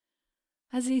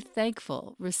As a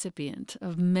thankful recipient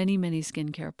of many, many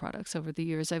skincare products over the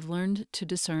years, I've learned to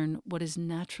discern what is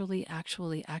naturally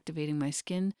actually activating my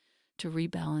skin to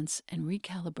rebalance and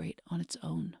recalibrate on its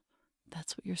own.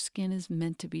 That's what your skin is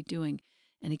meant to be doing,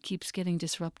 and it keeps getting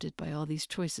disrupted by all these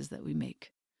choices that we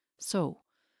make. So,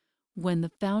 when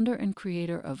the founder and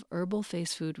creator of Herbal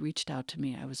Face Food reached out to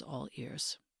me, I was all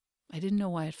ears. I didn't know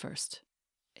why at first.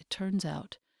 It turns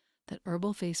out that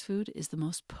Herbal Face Food is the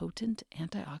most potent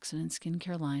antioxidant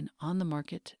skincare line on the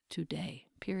market today,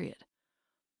 period.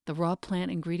 The raw plant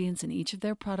ingredients in each of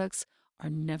their products are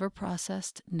never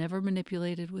processed, never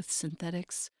manipulated with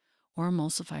synthetics or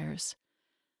emulsifiers.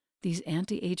 These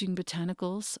anti-aging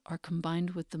botanicals are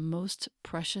combined with the most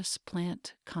precious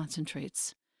plant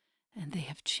concentrates, and they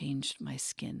have changed my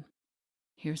skin.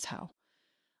 Here's how.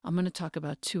 I'm going to talk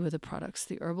about two of the products,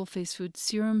 the Herbal Face Food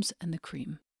serums and the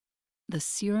cream. The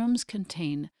serums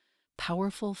contain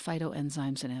powerful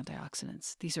phytoenzymes and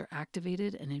antioxidants. These are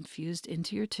activated and infused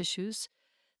into your tissues.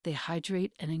 They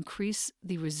hydrate and increase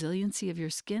the resiliency of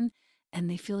your skin, and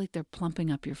they feel like they're plumping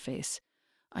up your face.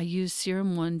 I use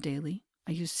Serum 1 daily.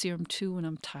 I use Serum 2 when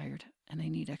I'm tired and I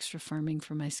need extra firming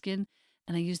for my skin.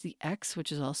 And I use the X,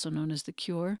 which is also known as the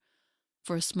Cure,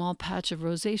 for a small patch of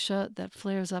rosacea that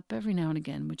flares up every now and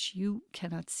again, which you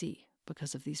cannot see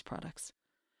because of these products.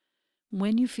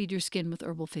 When you feed your skin with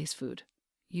Herbal Face Food,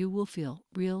 you will feel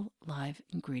real live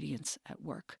ingredients at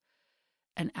work.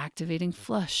 An activating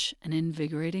flush, an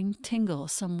invigorating tingle,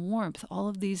 some warmth, all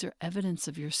of these are evidence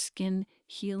of your skin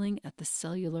healing at the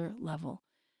cellular level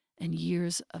and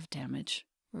years of damage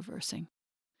reversing.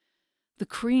 The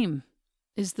cream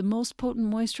is the most potent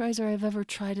moisturizer I've ever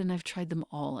tried, and I've tried them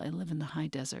all. I live in the high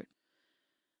desert.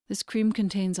 This cream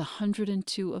contains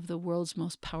 102 of the world's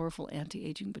most powerful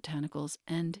anti-aging botanicals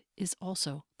and is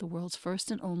also the world's first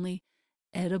and only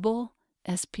edible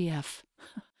SPF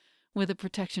with a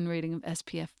protection rating of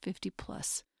SPF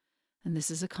 50+. And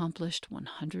this is accomplished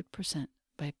 100%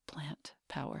 by plant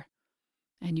power.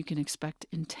 And you can expect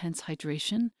intense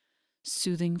hydration,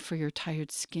 soothing for your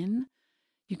tired skin.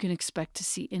 You can expect to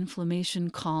see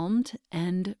inflammation calmed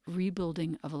and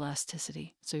rebuilding of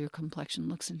elasticity, so your complexion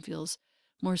looks and feels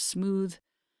more smooth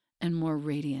and more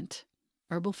radiant.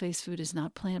 Herbal Face Food is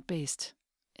not plant-based.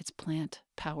 It's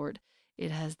plant-powered. It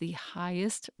has the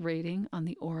highest rating on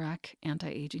the ORAC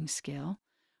anti-aging scale.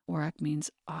 ORAC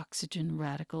means oxygen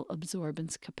radical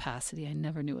absorbance capacity. I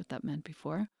never knew what that meant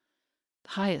before.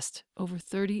 The highest, over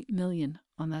 30 million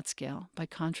on that scale. By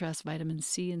contrast, vitamin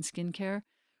C in skincare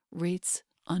rates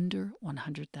under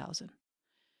 100,000.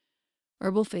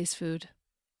 Herbal Face Food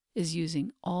is using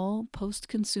all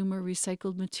post-consumer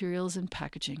recycled materials and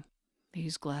packaging. They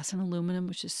use glass and aluminum,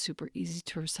 which is super easy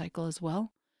to recycle as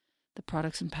well. The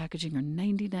products and packaging are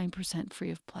 99% free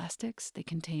of plastics. They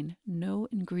contain no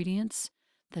ingredients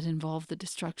that involve the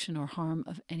destruction or harm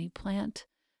of any plant,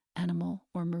 animal,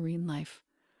 or marine life.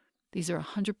 These are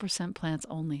 100% plants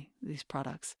only, these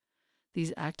products.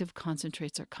 These active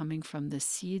concentrates are coming from the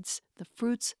seeds, the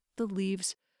fruits, the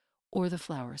leaves, or the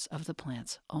flowers of the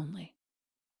plants only.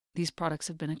 These products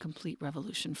have been a complete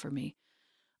revolution for me.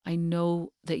 I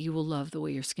know that you will love the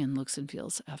way your skin looks and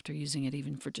feels after using it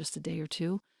even for just a day or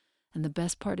two. And the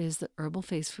best part is that Herbal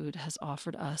Face Food has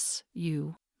offered us,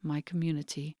 you, my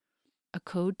community, a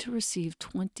code to receive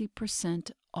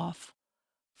 20% off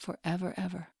forever,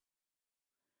 ever.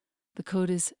 The code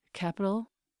is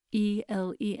capital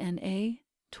ELENA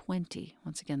 20.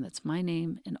 Once again, that's my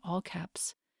name in all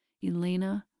caps,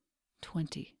 Elena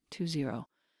 20.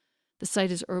 The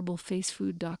site is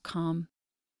herbalfacefood.com.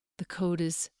 The code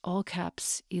is all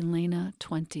caps Elena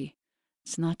 20.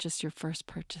 It's not just your first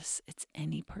purchase, it's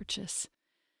any purchase.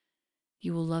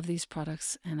 You will love these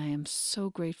products, and I am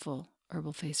so grateful,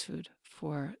 Herbal Face Food,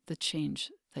 for the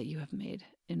change that you have made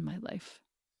in my life.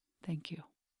 Thank you.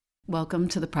 Welcome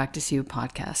to the Practice You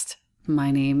podcast. My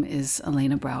name is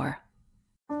Elena Brower.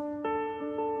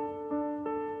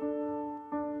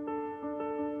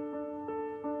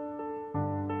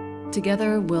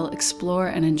 Together, we'll explore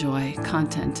and enjoy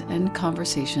content and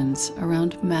conversations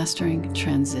around mastering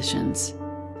transitions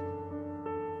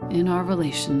in our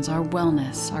relations, our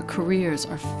wellness, our careers,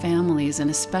 our families, and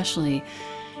especially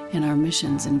in our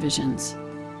missions and visions.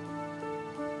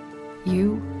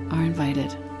 You are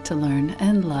invited to learn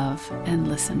and love and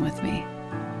listen with me.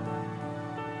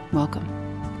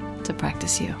 Welcome to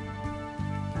Practice You.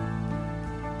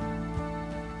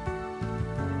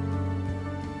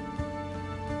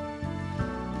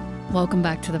 Welcome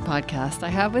back to the podcast. I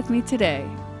have with me today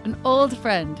an old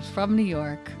friend from New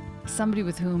York, somebody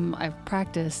with whom I've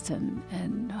practiced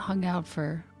and hung out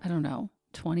for,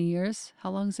 20 years. How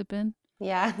long has it been?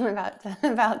 Yeah,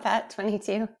 about that,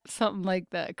 22. Something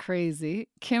like that, crazy.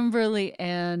 Kimberly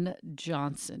Ann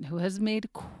Johnson, who has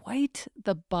made quite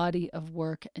the body of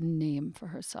work and name for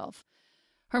herself.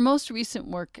 Her most recent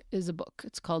work is a book.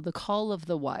 It's called The Call of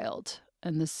the Wild.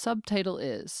 And the subtitle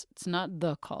is, it's not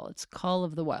The Call, it's Call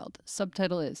of the Wild.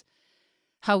 Subtitle is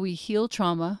How We Heal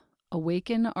Trauma,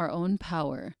 Awaken Our Own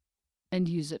Power, and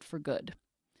Use It for Good.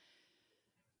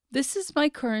 This is my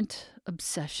current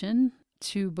obsession,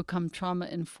 to become trauma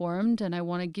informed, and I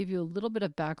want to give you a little bit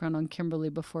of background on Kimberly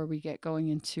before we get going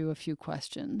into a few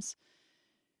questions.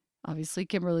 Obviously,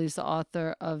 Kimberly is the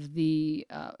author of the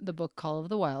book Call of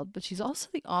the Wild, but she's also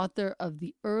the author of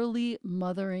the early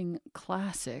mothering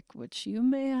classic, which you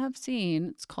may have seen.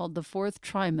 It's called The Fourth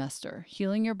Trimester: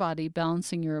 Healing Your Body,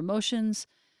 Balancing Your Emotions,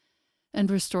 and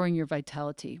Restoring Your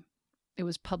Vitality. It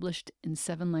was published in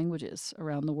 7 languages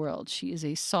around the world. She is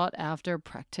a sought-after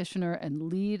practitioner and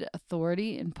lead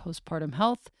authority in postpartum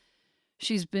health.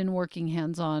 She's been working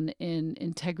hands-on in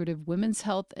integrative women's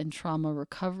health and trauma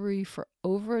recovery for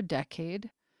over a decade.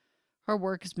 Her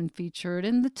work has been featured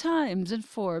in The Times and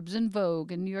Forbes and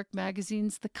Vogue and New York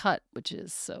Magazine's The Cut, which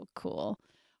is so cool,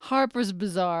 Harper's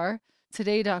Bazaar,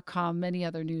 Today.com, many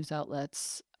other news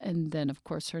outlets, and then, of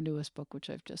course, her newest book, which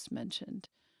I've just mentioned.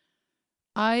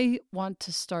 I want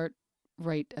to start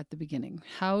right at the beginning.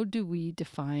 How do we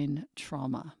define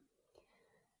trauma?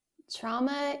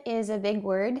 Trauma is a big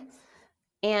word,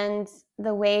 and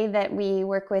the way that we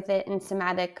work with it in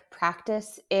somatic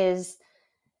practice is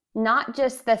not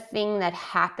just the thing that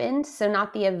happened, so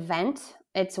not the event.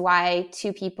 It's why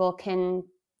 2 people can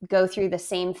go through the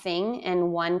same thing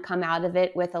and one come out of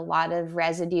it with a lot of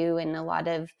residue and a lot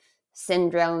of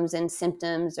syndromes and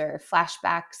symptoms or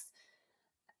flashbacks,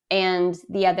 and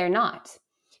the other not.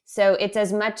 So it's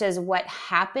as much as what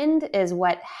happened as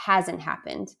what hasn't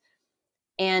happened.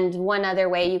 And one other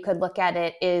way you could look at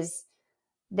it is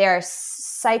there are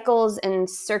cycles and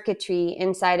circuitry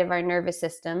inside of our nervous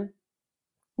system.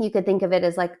 You could think of it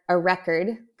as like a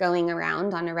record going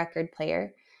around on a record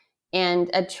player. And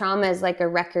a trauma is like a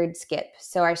record skip.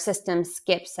 So our system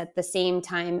skips at the same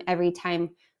time every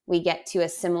time we get to a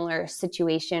similar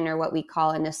situation, or what we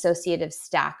call an associative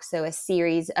stack. So a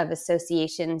series of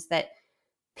associations that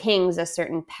pings a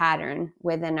certain pattern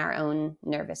within our own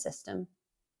nervous system.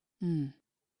 Mm.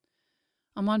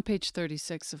 I'm on page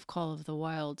 36 of Call of the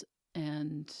Wild,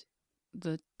 and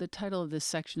the title of this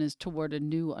section is Toward a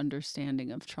New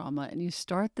Understanding of Trauma. And you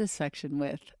start this section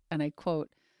with, and I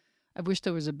quote, I wish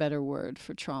there was a better word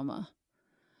for trauma.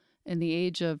 In the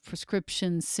age of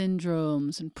prescription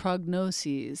syndromes and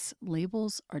prognoses,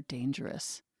 labels are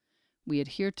dangerous. We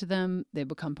adhere to them, they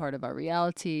become part of our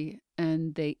reality,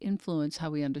 and they influence how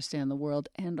we understand the world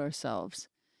and ourselves.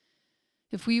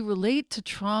 If we relate to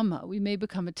trauma, we may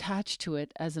become attached to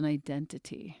it as an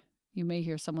identity. You may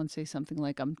hear someone say something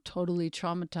like, I'm totally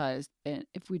traumatized. And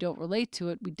if we don't relate to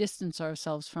it, we distance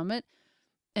ourselves from it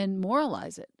and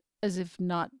moralize it as if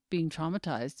not being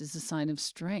traumatized is a sign of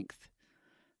strength.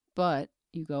 But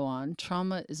you go on,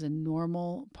 trauma is a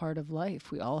normal part of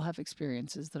life. We all have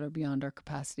experiences that are beyond our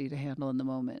capacity to handle in the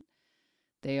moment.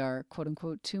 They are, quote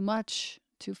unquote, too much,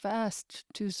 too fast,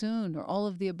 too soon, or all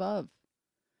of the above.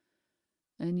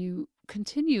 And you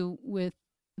continue with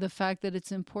the fact that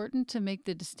it's important to make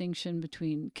the distinction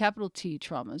between capital T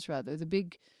traumas, rather, the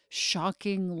big,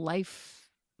 shocking, life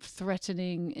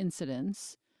threatening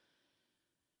incidents,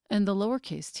 and the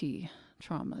lowercase t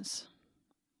traumas.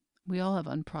 We all have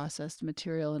unprocessed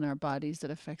material in our bodies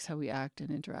that affects how we act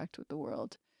and interact with the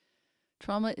world.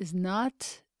 Trauma is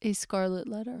not a scarlet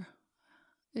letter.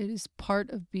 It is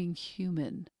part of being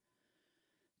human.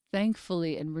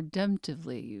 Thankfully and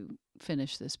redemptively, you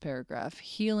finish this paragraph,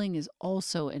 healing is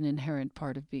also an inherent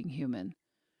part of being human.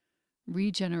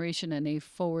 Regeneration and a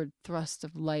forward thrust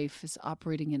of life is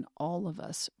operating in all of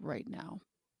us right now.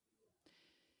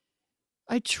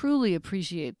 I truly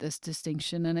appreciate this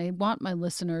distinction, and I want my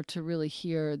listener to really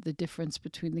hear the difference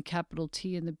between the capital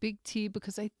T and the big T,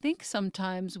 because I think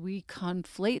sometimes we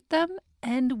conflate them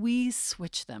and we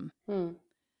switch them.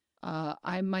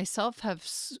 I myself have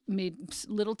made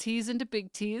little T's into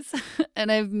big T's, and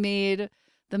I've made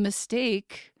the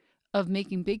mistake of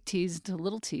making big T's into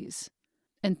little T's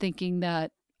and thinking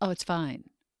that, oh, it's fine.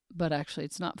 But actually,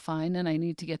 it's not fine, and I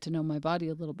need to get to know my body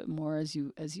a little bit more, as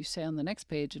you say on the next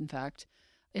page, in fact,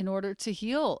 in order to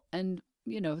heal and,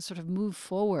 sort of move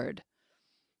forward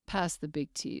past the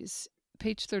big T's.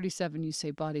 Page 37, you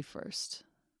say body first.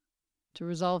 To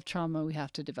resolve trauma, we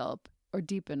have to develop or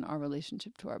deepen our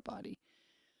relationship to our body.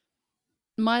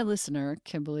 My listener,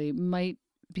 Kimberly, might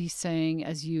be saying,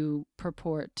 as you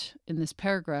purport in this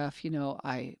paragraph,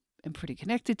 I am pretty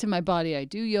connected to my body. I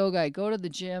do yoga, I go to the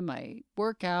gym, I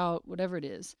work out, whatever it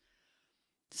is.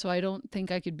 So I don't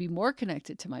think I could be more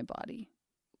connected to my body.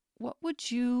 What would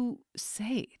you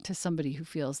say to somebody who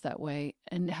feels that way?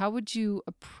 And how would you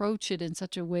approach it in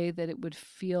such a way that it would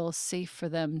feel safe for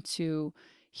them to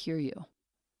hear you?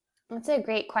 That's a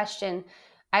great question.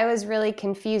 I was really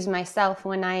confused myself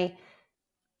when I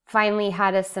finally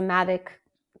had a somatic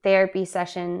therapy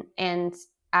session, and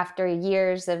after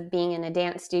years of being in a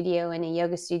dance studio and a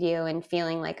yoga studio and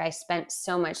feeling like I spent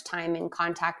so much time in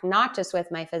contact, not just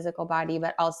with my physical body,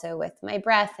 but also with my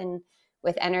breath and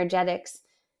with energetics,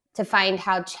 to find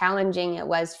how challenging it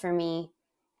was for me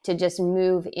to just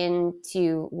move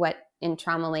into what in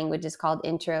trauma language is called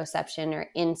interoception or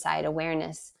inside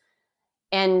awareness.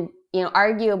 And,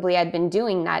 arguably I'd been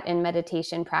doing that in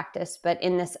meditation practice, but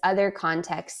in this other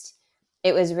context,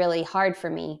 it was really hard for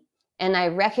me. And I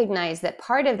recognized that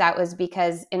part of that was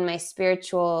because in my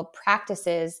spiritual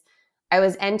practices, I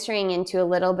was entering into a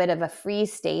little bit of a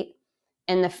freeze state.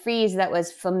 And the freeze that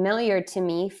was familiar to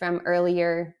me from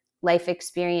earlier life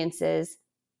experiences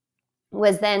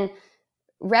was then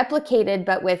replicated,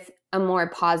 but with a more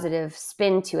positive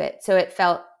spin to it. So it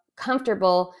felt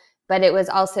comfortable, but it was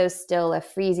also still a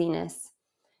freeziness.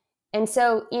 And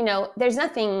so, there's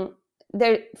nothing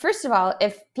there. First of all,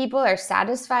 if people are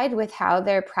satisfied with how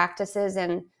their practices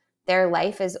and their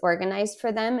life is organized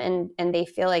for them and they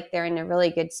feel like they're in a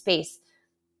really good space,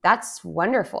 that's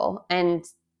wonderful. And,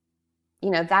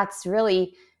 that's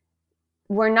really,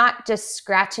 we're not just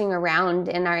scratching around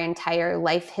in our entire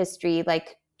life history,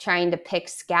 like trying to pick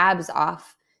scabs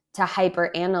off to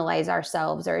hyper analyze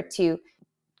ourselves or to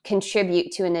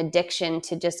contribute to an addiction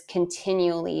to just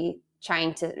continually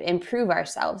trying to improve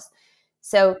ourselves.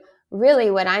 So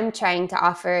really what I'm trying to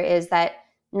offer is that,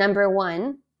 number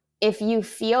one, if you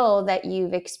feel that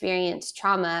you've experienced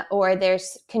trauma or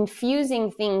there's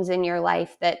confusing things in your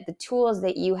life that the tools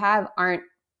that you have aren't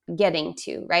getting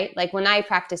to, right? Like when I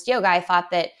practiced yoga, I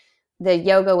thought that the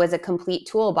yoga was a complete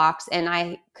toolbox and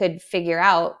I could figure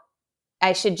out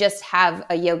I should just have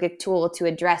a yogic tool to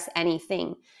address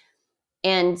anything.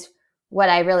 And what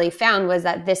I really found was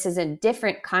that this is a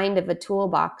different kind of a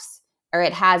toolbox, or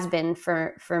it has been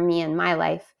for me in my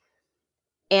life.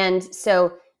 And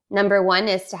so number one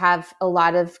is to have a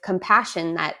lot of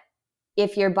compassion that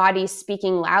if your body's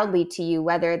speaking loudly to you,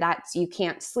 whether that's you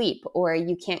can't sleep or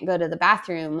you can't go to the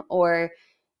bathroom or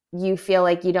you feel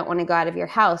like you don't want to go out of your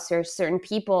house or certain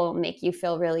people make you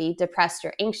feel really depressed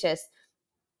or anxious,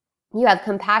 you have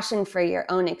compassion for your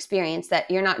own experience that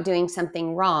you're not doing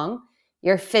something wrong.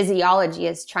 Your physiology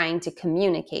is trying to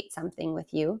communicate something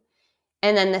with you.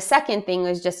 And then the second thing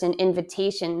was just an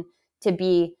invitation to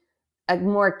be a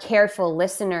more careful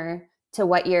listener to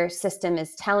what your system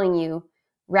is telling you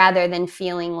rather than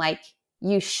feeling like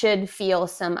you should feel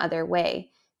some other way.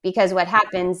 Because what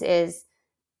happens is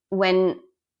when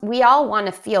we all want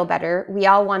to feel better, we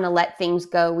all want to let things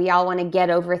go, we all want to get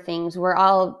over things, we're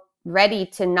all ready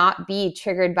to not be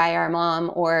triggered by our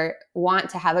mom or want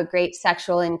to have a great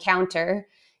sexual encounter.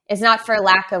 It's not for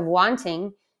lack of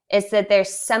wanting. It's that there's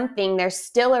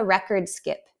still a record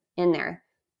skip in there.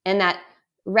 And that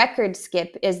record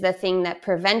skip is the thing that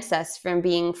prevents us from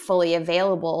being fully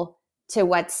available to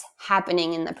what's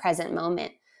happening in the present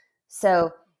moment.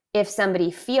 So if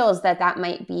somebody feels that that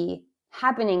might be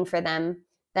happening for them,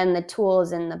 then the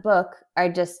tools in the book are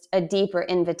just a deeper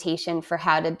invitation for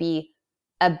how to be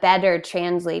a better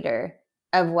translator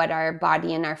of what our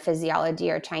body and our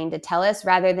physiology are trying to tell us,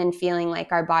 rather than feeling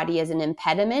like our body is an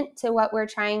impediment to where we're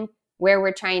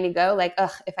trying to go. Like,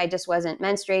 if I just wasn't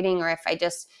menstruating or if I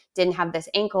just didn't have this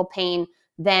ankle pain,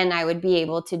 then I would be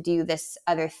able to do this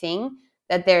other thing.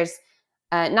 That there's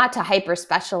not to hyper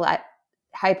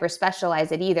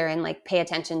specialize it either and like pay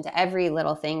attention to every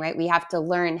little thing, right? We have to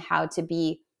learn how to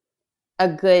be a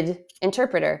good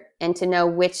interpreter and to know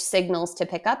which signals to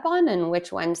pick up on and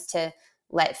which ones to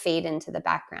let fade into the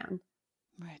background.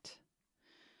 Right.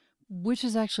 Which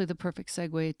is actually the perfect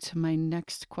segue to my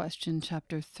next question,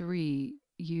 chapter 3.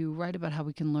 You write about how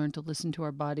we can learn to listen to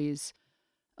our bodies,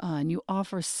 and you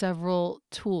offer several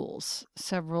tools,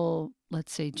 several,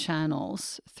 let's say,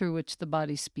 channels through which the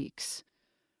body speaks.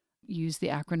 Use the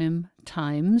acronym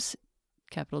TIMES,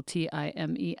 capital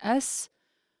TIMES.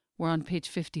 We're on page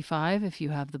 55 if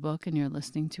you have the book and you're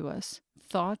listening to us.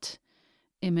 Thought,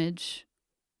 image,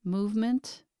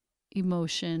 movement,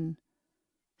 emotion,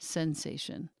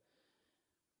 sensation.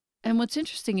 And what's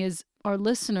interesting is our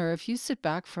listener, if you sit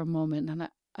back for a moment, and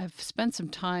I've spent some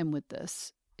time with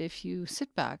this, if you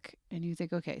sit back and you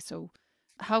think, okay, so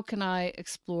how can I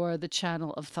explore the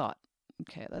channel of thought?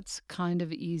 Okay, that's kind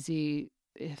of easy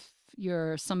if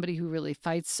you're somebody who really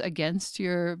fights against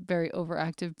your very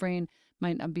overactive brain,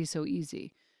 might not be so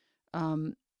easy.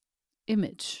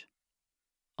 Image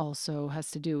also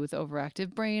has to do with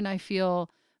overactive brain. I feel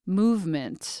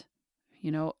movement.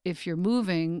 If you're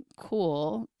moving,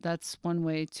 cool, that's one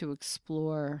way to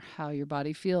explore how your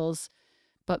body feels,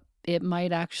 but it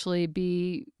might actually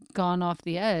be gone off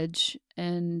the edge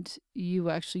and you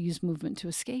actually use movement to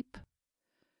escape.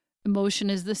 Emotion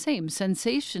is the same.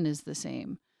 Sensation is the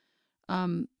same.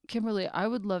 Kimberly, I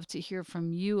would love to hear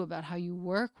from you about how you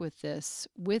work with this,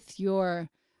 with your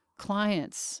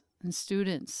clients and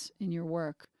students in your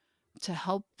work, to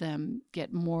help them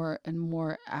get more and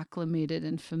more acclimated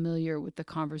and familiar with the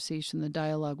conversation, the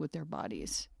dialogue with their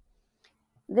bodies.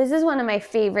 This is one of my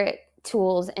favorite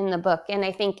tools in the book. And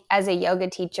I think as a yoga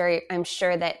teacher, I'm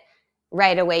sure that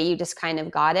right away you just kind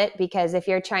of got it, because if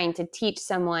you're trying to teach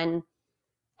someone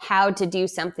how to do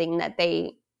something that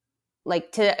they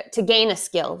like to gain a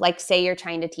skill, like say you're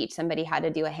trying to teach somebody how to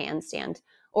do a handstand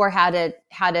or how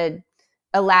to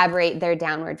elaborate their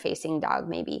downward facing dog,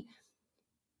 maybe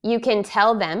you can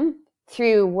tell them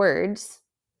through words,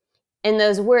 and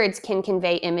those words can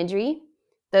convey imagery.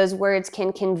 Those words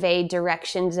can convey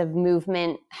directions of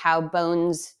movement, how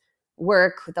bones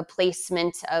work, the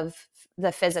placement of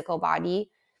the physical body.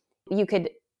 You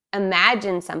could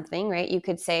imagine something, right? You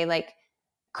could say like,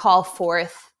 call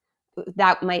forth.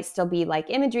 That might still be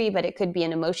like imagery, but it could be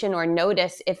an emotion, or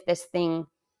notice if this thing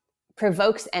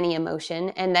provokes any emotion.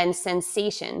 And then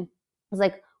sensation is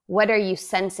like, what are you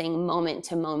sensing moment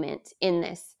to moment in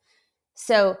this?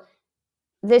 So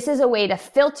this is a way to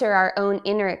filter our own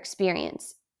inner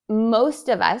experience. Most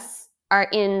of us are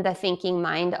in the thinking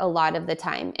mind a lot of the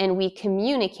time, and we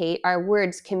communicate, our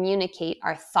words communicate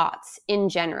our thoughts in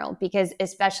general, because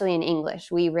especially in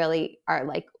English, we really are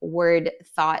like word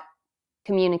thought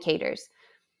communicators.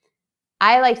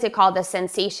 I like to call the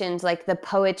sensations like the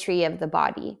poetry of the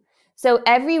body. So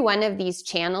every one of these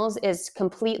channels is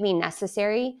completely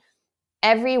necessary.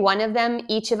 Every one of them,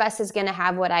 each of us is going to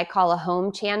have what I call a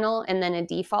home channel and then a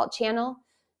default channel.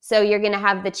 So you're going to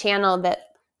have the channel that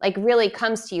like really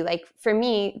comes to you. Like for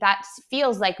me, that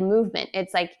feels like movement.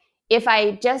 It's like if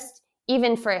I just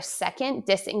even for a second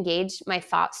disengage my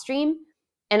thought stream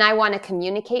and I want to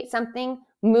communicate something,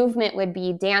 movement would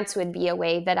be, dance would be a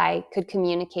way that I could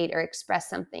communicate or express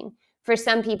something. For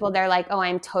some people, they're like, oh,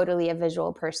 I'm totally a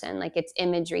visual person. Like it's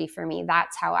imagery for me.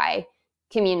 That's how I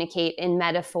communicate in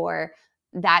metaphor.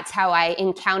 That's how I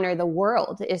encounter the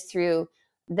world, is through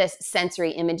this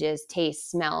sensory images,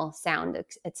 taste, smell, sound,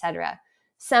 etc.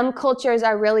 Some cultures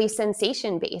are really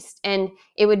sensation based, and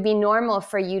it would be normal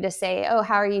for you to say, oh,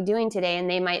 how are you doing today? And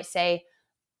they might say,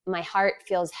 my heart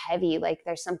feels heavy, like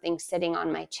there's something sitting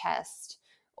on my chest,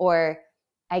 or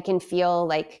I can feel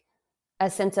like a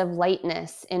sense of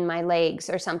lightness in my legs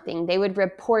or something. They would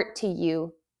report to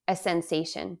you a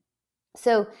sensation.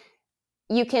 So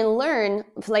you can learn,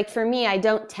 like for me, I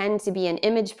don't tend to be an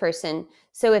image person.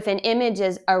 So if an image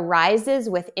arises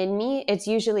within me, it's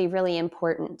usually really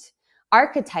important.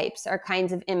 Archetypes are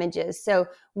kinds of images. So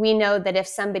we know that if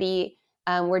somebody,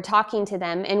 we're talking to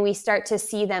them and we start to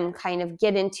see them kind of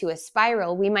get into a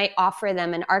spiral, we might offer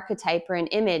them an archetype or an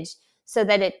image so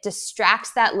that it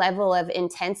distracts that level of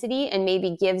intensity and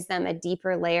maybe gives them a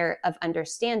deeper layer of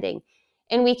understanding.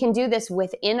 And we can do this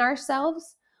within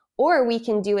ourselves, or we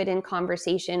can do it in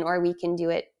conversation, or we can do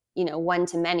it, one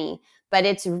to many. But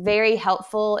it's very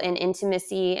helpful in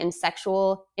intimacy and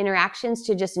sexual interactions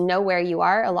to just know where you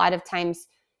are. A lot of times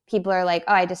people are like,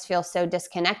 oh, I just feel so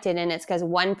disconnected. And it's because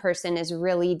one person is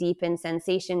really deep in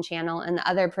sensation channel and the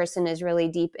other person is really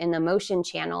deep in emotion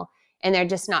channel, and they're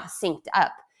just not synced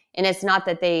up. And it's not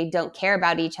that they don't care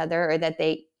about each other or that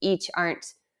they each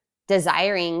aren't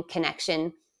desiring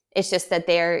connection. It's just that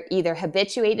they're either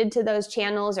habituated to those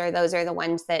channels or those are the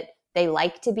ones that they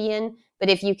like to be in. But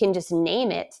if you can just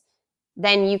name it,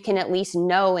 then you can at least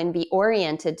know and be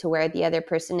oriented to where the other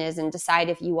person is and decide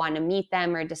if you want to meet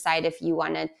them or decide if you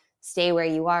want to stay where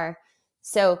you are.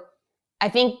 So I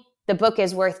think the book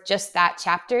is worth just that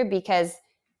chapter, because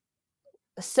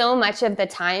so much of the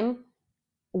time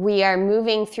we are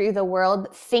moving through the world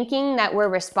thinking that we're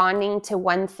responding to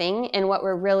one thing, and what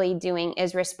we're really doing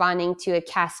is responding to a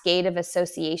cascade of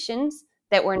associations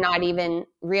that we're not even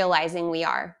realizing we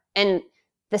are. And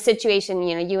the situation,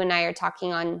 you and I are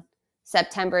talking on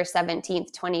September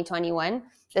 17th, 2021,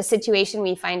 the situation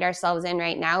we find ourselves in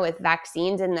right now with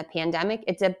vaccines and the pandemic,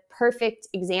 it's a perfect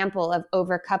example of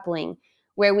overcoupling,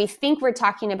 where we think we're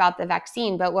talking about the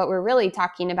vaccine, but what we're really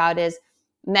talking about is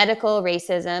medical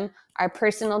racism, our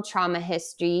personal trauma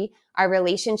history, our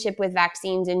relationship with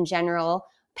vaccines in general,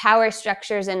 power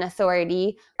structures and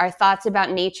authority, our thoughts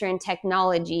about nature and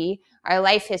technology, our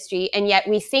life history, and yet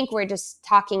we think we're just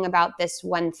talking about this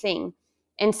one thing.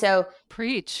 And so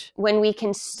Preach. when we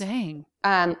can Dang.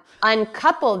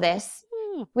 Uncouple this,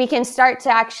 Ooh. we can start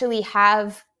to actually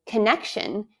have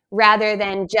connection rather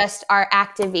than just our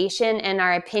activation and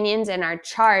our opinions and our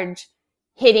charge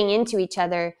hitting into each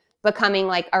other, becoming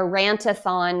like a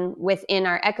rantathon within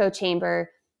our echo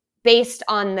chamber based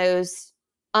on those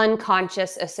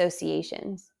unconscious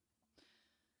associations.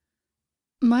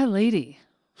 My lady,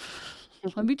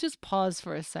 let me just pause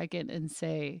for a second and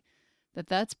say that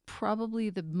that's probably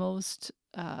the most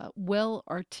well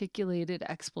articulated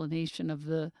explanation of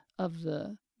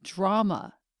the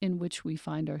drama in which we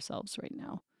find ourselves right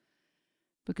now.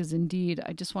 Because indeed,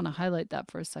 I just want to highlight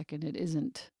that for a second. It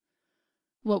isn't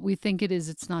what we think it is.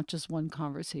 It's not just one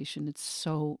conversation. It's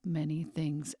so many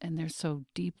things, and they're so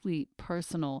deeply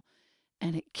personal,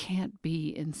 and it can't be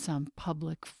in some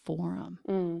public forum.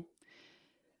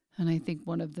 And I think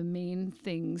one of the main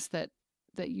things that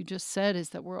you just said is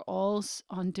that we're all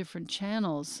on different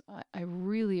channels. I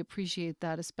really appreciate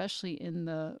that, especially in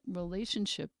the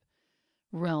relationship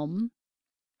realm.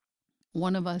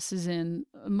 One of us is in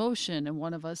emotion, and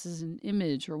one of us is in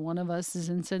image, or one of us is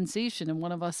in sensation, and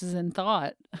one of us is in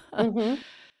thought. And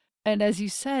as you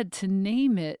said, to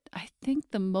name it, I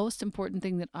think the most important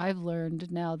thing that I've learned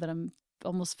now that I'm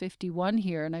almost 51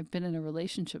 here, and I've been in a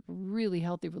relationship, a really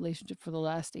healthy relationship for the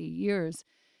last 8 years,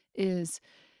 is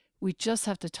we just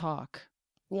have to talk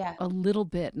a little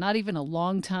bit, not even a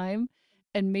long time,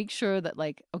 and make sure that,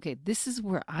 like, okay, this is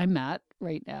where I'm at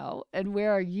right now, and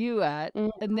where are you at?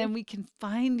 And then we can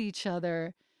find each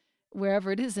other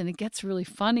wherever it is, and it gets really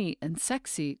funny and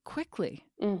sexy quickly.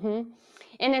 And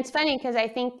it's funny because I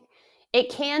think it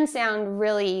can sound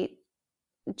really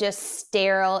just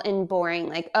sterile and boring,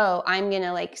 like, oh, I'm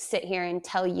gonna like sit here and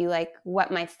tell you like what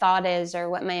my thought is or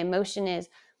what my emotion is.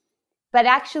 But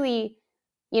actually,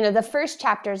 the first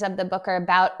chapters of the book are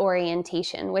about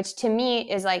orientation, which to me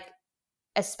is like,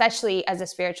 especially as a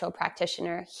spiritual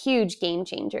practitioner, huge game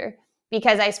changer,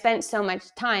 because I spent so much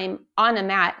time on a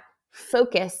mat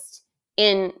focused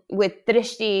in with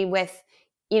drishti, with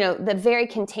the very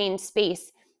contained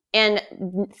space, and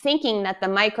thinking that the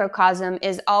microcosm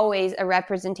is always a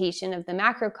representation of the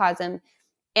macrocosm.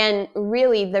 And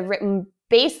really the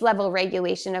base level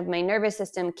regulation of my nervous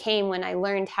system came when I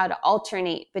learned how to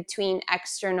alternate between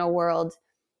external world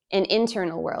and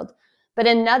internal world. But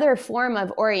another form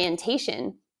of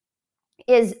orientation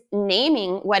is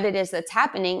naming what it is that's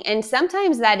happening. And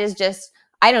sometimes that is just,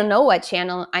 I don't know what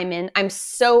channel I'm in. I'm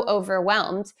so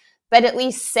overwhelmed. But at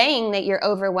least saying that you're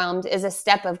overwhelmed is a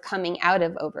step of coming out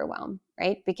of overwhelm,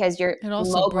 right? Because you're It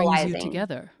also mobilizing. brings you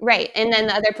together. Right. And then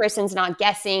the other person's not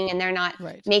guessing, and they're not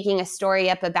making a story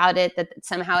up about it, that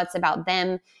somehow it's about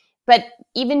them. But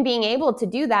even being able to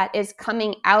do that is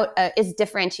coming out, is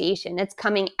differentiation. It's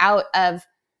coming out of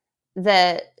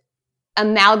the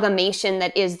amalgamation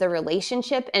that is the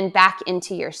relationship and back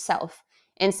into yourself.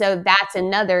 And so that's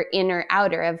another inner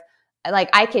outer of, like,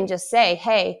 I can just say,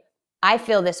 hey, I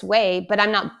feel this way, but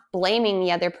I'm not blaming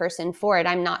the other person for it.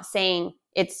 I'm not saying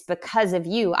it's because of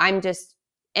you.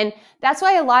 And that's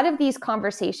why a lot of these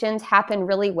conversations happen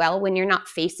really well when you're not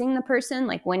facing the person,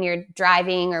 like when you're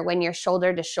driving or when you're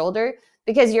shoulder to shoulder,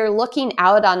 because you're looking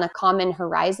out on a common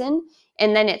horizon.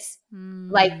 And then it's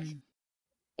like,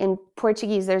 in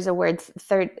Portuguese, there's a word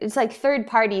third. It's like third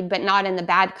party, but not in the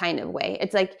bad kind of way.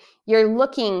 It's like you're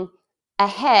looking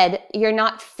ahead. You're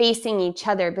not facing each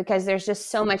other because there's just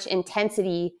so much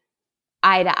intensity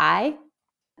eye to eye.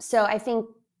 So I think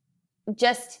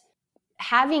just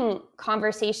having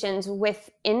conversations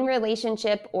within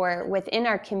relationship or within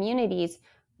our communities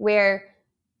where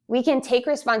we can take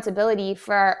responsibility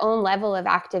for our own level of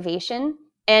activation.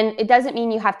 And it doesn't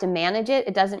mean you have to manage it.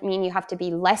 It doesn't mean you have to be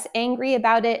less angry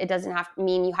about it. It doesn't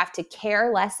mean you have to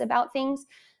care less about things.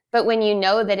 But when you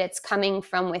know that it's coming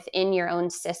from within your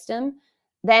own system,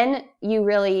 then you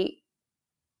really,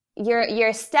 you're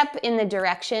a step in the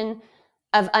direction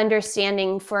of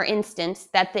understanding, for instance,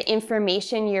 that the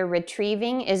information you're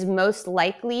retrieving is most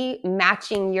likely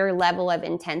matching your level of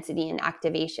intensity and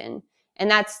activation.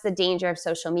 And that's the danger of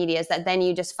social media, is that then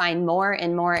you just find more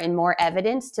and more and more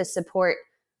evidence to support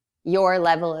your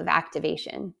level of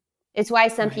activation. It's why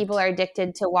some people are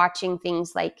addicted to watching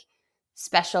things like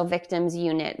Special Victims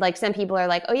Unit. Like, some people are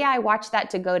like, oh yeah, I watch that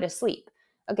to go to sleep.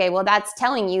 Okay, well, that's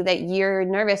telling you that your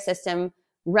nervous system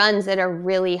runs at a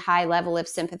really high level of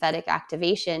sympathetic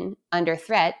activation under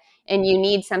threat, and you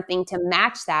need something to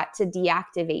match that to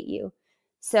deactivate you.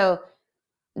 So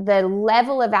the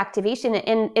level of activation.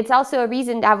 And it's also a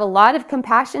reason to have a lot of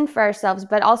compassion for ourselves,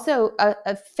 but also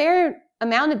a fair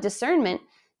amount of discernment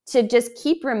to just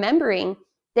keep remembering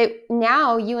that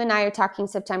now you and I are talking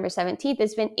September 17th.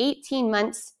 It's been 18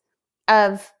 months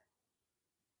of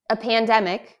a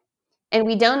pandemic, and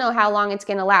we don't know how long it's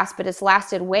going to last, but it's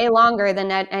lasted way longer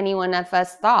than any one of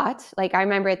us thought. Like, I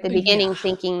remember at the beginning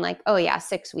thinking like, oh yeah,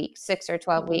 6 weeks, 6 or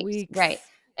 12 weeks. Right.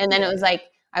 And then it was like,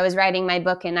 I was writing my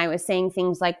book and I was saying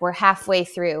things like, we're halfway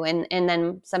through. And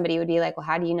then somebody would be like, well,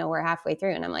 how do you know we're halfway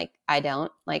through? And I'm like, I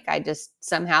don't. Like, I just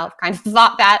somehow kind of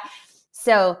thought that.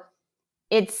 So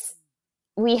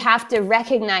we have to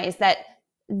recognize that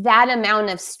amount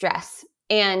of stress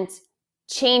and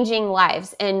changing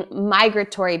lives and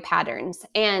migratory patterns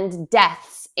and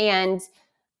deaths and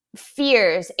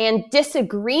fears and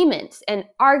disagreements and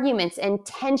arguments and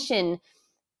tension,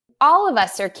 all of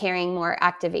us are carrying more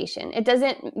activation.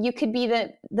 You could be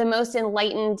the most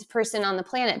enlightened person on the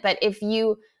planet, but if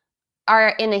you are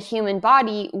in a human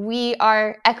body, we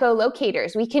are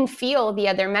echolocators. We can feel the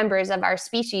other members of our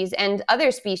species and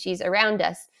other species around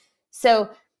us. So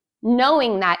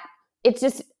knowing that, it's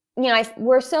just,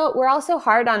 we're also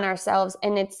hard on ourselves,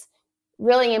 and it's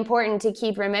really important to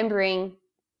keep remembering,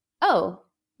 oh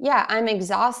yeah, I'm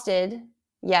exhausted.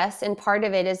 Yes. And part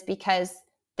of it is because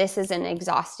this is an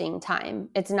exhausting time.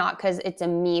 It's not because it's a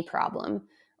me problem,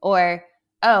 or,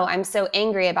 oh, I'm so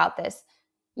angry about this.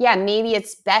 Yeah, maybe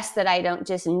it's best that I don't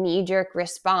just knee-jerk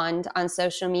respond on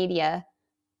social media,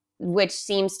 which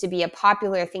seems to be a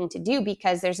popular thing to do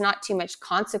because there's not too much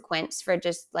consequence for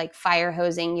just like fire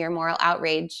hosing your moral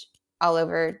outrage all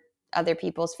over other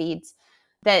people's feeds,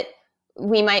 that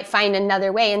we might find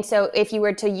another way. And so if you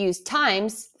were to use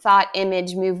times, thought,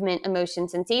 image, movement, emotion,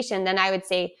 sensation, then I would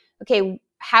say, okay,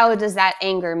 how does that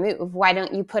anger move? Why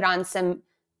don't you put on some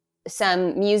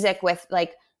music with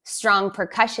like strong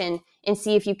percussion and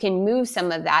see if you can move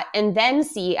some of that, and then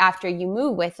see after you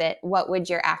move with it, what would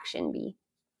your action be?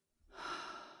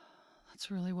 That's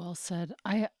really well said.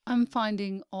 I'm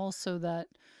finding also that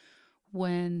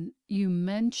when you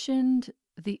mentioned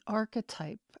the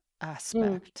archetype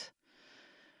aspect,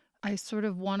 I sort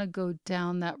of want to go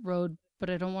down that road, but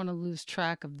I don't want to lose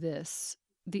track of this.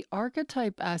 The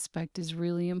archetype aspect is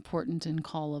really important in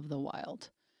Call of the Wild.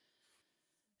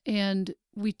 And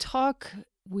you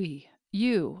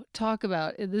talk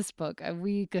about in this book,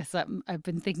 because I've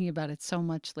been thinking about it so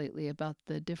much lately, about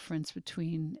the difference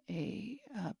between a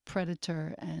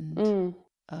predator and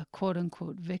a quote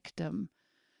unquote victim.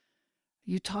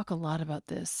 You talk a lot about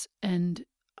this, and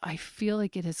I feel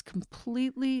like it has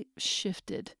completely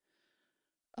shifted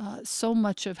so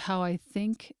much of how I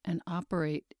think and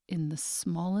operate in the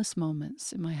smallest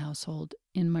moments in my household,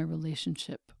 in my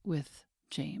relationship with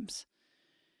James.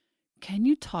 Can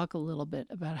you talk a little bit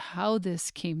about how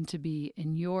this came to be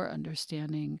in your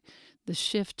understanding, the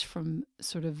shift from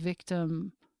sort of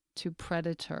victim to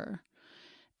predator,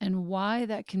 and why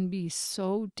that can be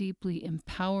so deeply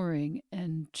empowering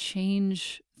and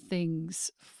change things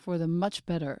for the much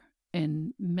better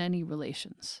in many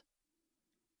relations?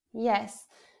 Yes.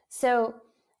 So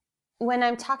when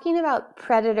I'm talking about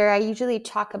predator, I usually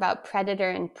talk about predator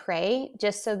and prey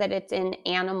just so that it's in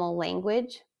animal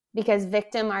language, because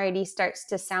victim already starts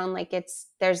to sound like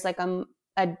there's like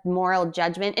a moral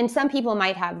judgment. And some people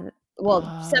might have,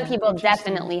 some people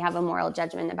definitely have a moral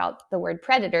judgment about the word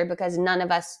predator, because none of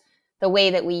us, the way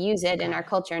that we use it in our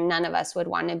culture, none of us would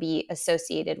want to be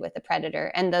associated with a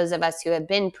predator. And those of us who have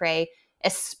been prey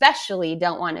especially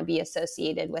don't want to be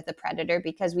associated with a predator,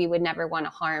 because we would never want to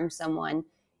harm someone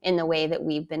in the way that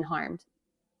we've been harmed.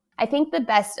 I think the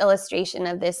best illustration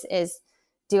of this is,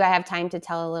 do I have time to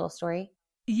tell a little story?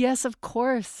 Yes, of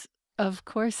course. Of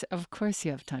course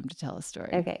you have time to tell a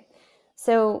story. Okay.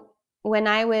 So when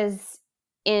I was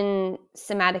in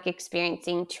somatic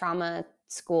experiencing trauma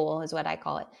school, is what I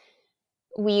call it,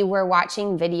 we were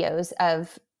watching videos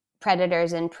of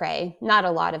predators and prey, not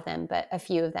a lot of them, but a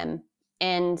few of them.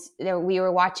 And we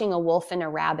were watching a wolf and a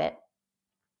rabbit.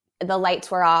 The lights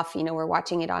were off, we're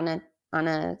watching it on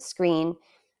a screen.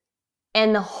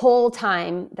 And the whole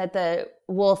time that the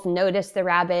wolf noticed the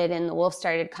rabbit, and the wolf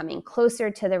started coming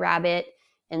closer to the rabbit,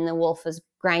 and the wolf was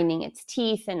grinding its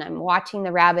teeth, and I'm watching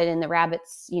the rabbit, and the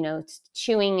rabbit's, it's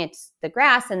chewing the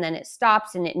grass, and then it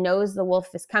stops and it knows the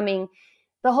wolf is coming.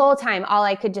 The whole time, all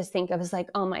I could just think of is like,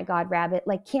 oh my God, rabbit,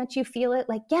 like, can't you feel it?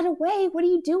 Like, get away. What are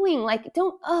you doing? Like,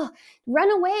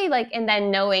 run away. Like, and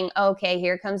then knowing, okay,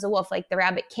 here comes the wolf. Like, the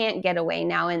rabbit can't get away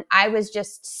now. And I was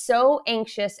just so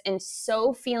anxious and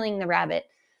so feeling the rabbit.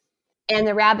 And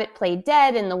the rabbit played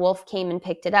dead, and the wolf came and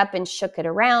picked it up and shook it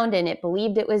around, and it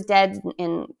believed it was dead,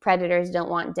 and predators don't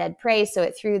want dead prey, so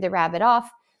it threw the rabbit off.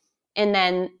 And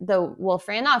then the wolf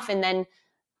ran off, and then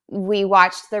we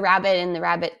watched the rabbit and the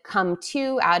rabbit come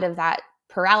to out of that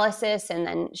paralysis and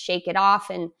then shake it off.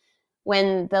 And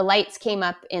when the lights came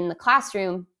up in the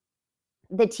classroom,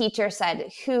 the teacher said,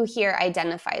 "Who here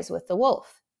identifies with the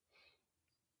wolf?"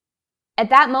 At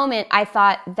that moment, I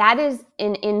thought, that is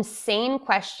an insane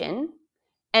question.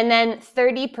 And then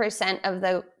 30% of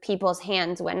the people's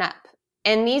hands went up.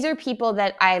 And these are people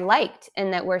that I liked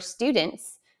and that were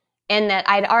students and that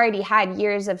I'd already had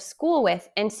years of school with.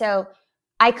 And so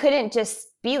I couldn't just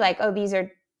be like, oh, these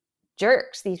are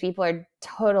jerks. These people are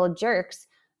total jerks.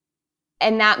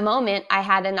 In that moment, I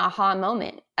had an aha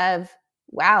moment of,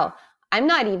 wow, I'm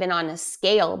not even on a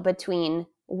scale between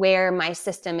where my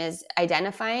system is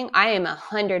identifying. I am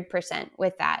 100%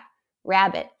 with that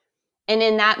rabbit. And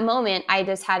in that moment, I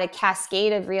just had a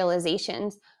cascade of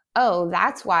realizations. Oh,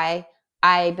 that's why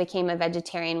I became a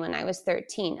vegetarian when I was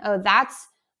 13. Oh,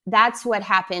 that's what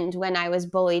happened when I was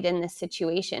bullied in this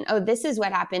situation. Oh, this is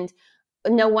what happened.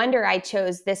 No wonder I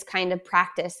chose this kind of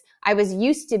practice. I was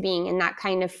used to being in that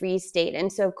kind of freeze state.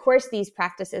 And so, of course, these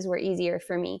practices were easier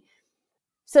for me.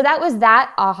 So that was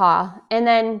that aha. And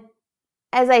then,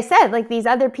 as I said, like these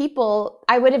other people,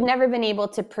 I would have never been able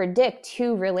to predict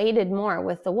who related more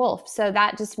with the wolf. So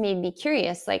that just made me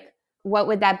curious, like, what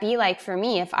would that be like for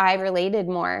me if I related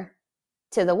more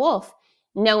to the wolf?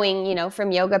 Knowing,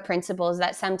 from yoga principles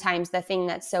that sometimes the thing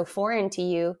that's so foreign to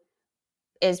you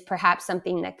is perhaps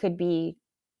something that could be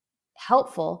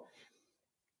helpful.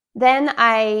 Then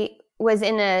I was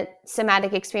in a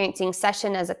somatic experiencing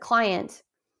session as a client.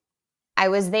 I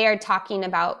was there talking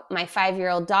about my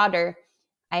 5-year-old daughter.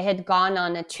 I had gone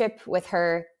on a trip with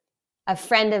her. A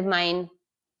friend of mine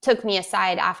took me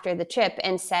aside after the trip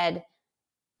and said,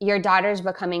 "Your daughter's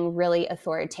becoming really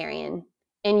authoritarian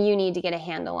and you need to get a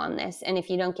handle on this. And if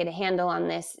you don't get a handle on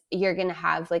this, you're going to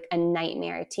have like a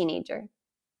nightmare teenager."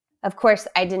 Of course,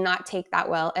 I did not take that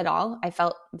well at all. I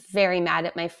felt very mad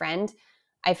at my friend.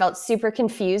 I felt super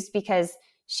confused because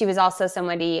she was also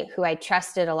somebody who I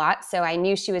trusted a lot. So I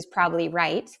knew she was probably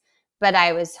right, but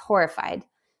I was horrified.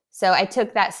 So I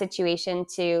took that situation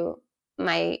to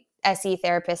my SE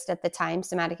therapist at the time,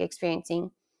 somatic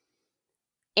experiencing.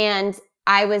 And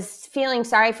I was feeling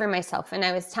sorry for myself. And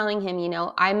I was telling him,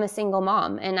 I'm a single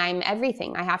mom and I'm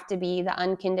everything. I have to be the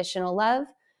unconditional love.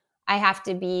 I have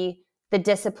to be the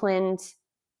disciplined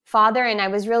father. And I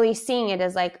was really seeing it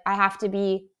as like, I have to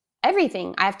be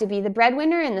everything. I have to be the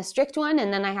breadwinner and the strict one.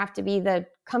 And then I have to be the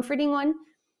comforting one.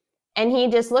 And he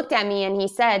just looked at me and he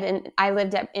said, and I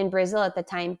lived in Brazil at the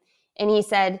time. And he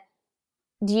said,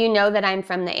 "Do you know that I'm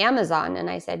from the Amazon?" And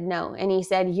I said, "No." And he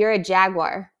said, "You're a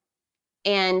jaguar.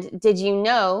 And did you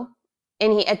know,"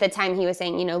 and at the time he was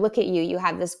saying, "Look at you, you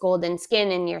have this golden skin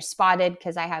and you're spotted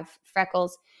because I have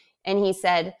freckles." And he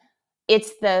said,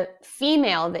 "It's the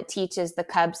female that teaches the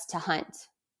cubs to hunt."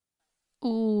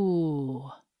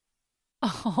 Ooh.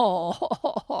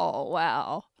 Oh,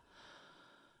 wow.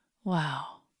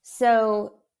 Wow.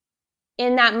 So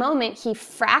in that moment, he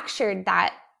fractured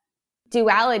that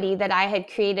duality that I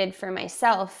had created for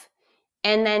myself.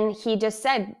 And then he just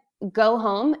said, "Go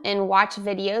home and watch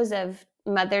videos of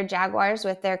mother jaguars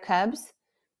with their cubs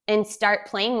and start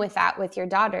playing with that with your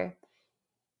daughter."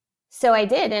 So I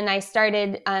did. And I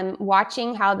started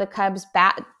watching how the cubs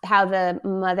how the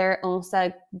mother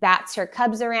onça bats her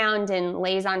cubs around and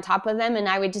lays on top of them. And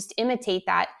I would just imitate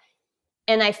that.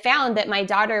 And I found that my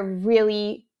daughter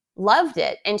really loved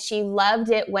it. And she loved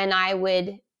it when I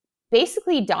would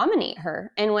basically dominate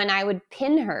her and when I would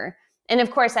pin her. And of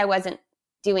course, I wasn't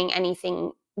doing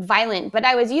anything violent, but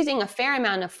I was using a fair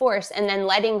amount of force and then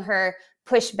letting her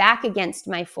push back against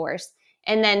my force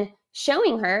and then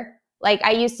showing her, like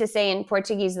I used to say in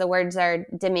Portuguese, the words are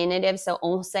diminutive. So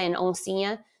onça and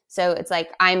oncinha. So it's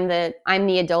like, I'm the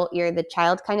adult, you're the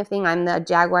child kind of thing. I'm the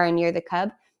jaguar and you're the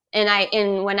cub.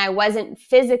 And when I wasn't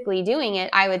physically doing it,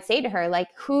 I would say to her, like,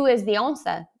 "Who is the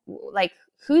onça? Like,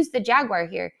 who's the jaguar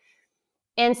here?"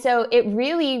 And so it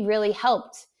really, really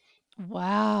helped.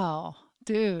 Wow,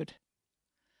 dude.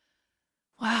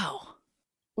 Wow.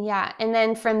 Yeah. And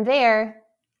then from there,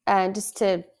 just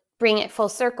to bring it full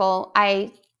circle,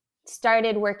 I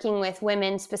started working with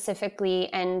women specifically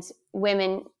and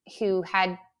women who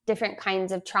had different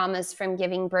kinds of traumas from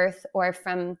giving birth or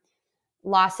from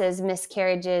losses,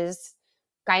 miscarriages,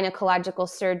 gynecological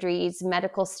surgeries,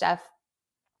 medical stuff.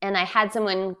 And I had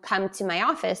someone come to my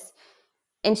office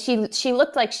and she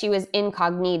looked like she was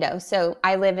incognito. So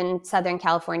I live in Southern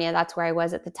California. That's where I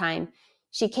was at the time.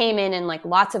 She came in like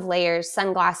lots of layers,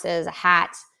 sunglasses, a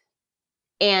hat.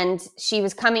 And she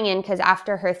was coming in because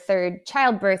after her third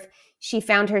childbirth, she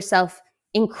found herself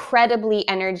incredibly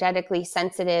energetically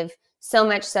sensitive, so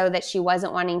much so that she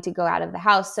wasn't wanting to go out of the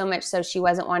house, so much so she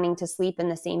wasn't wanting to sleep in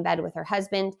the same bed with her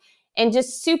husband, and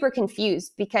just super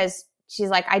confused because she's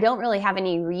like, I don't really have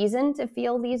any reason to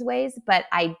feel these ways, but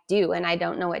I do, and I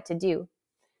don't know what to do.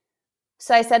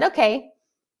 So I said, okay,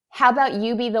 how about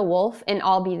you be the wolf and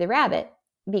I'll be the rabbit?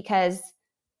 Because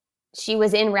she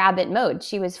was in rabbit mode.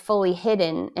 She was fully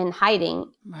hidden and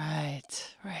hiding.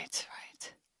 Right.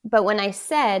 But when I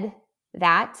said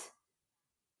that,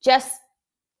 just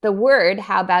the word,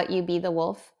 how about you be the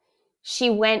wolf, she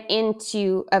went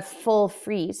into a full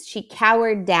freeze. She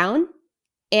cowered down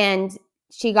and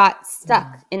she got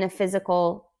stuck in a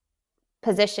physical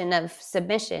position of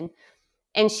submission.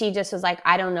 And she just was like,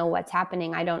 I don't know what's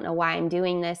happening. I don't know why I'm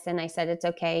doing this. And I said, it's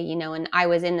okay, and I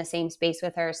was in the same space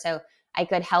with her. So I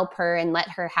could help her and let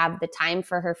her have the time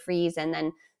for her freeze and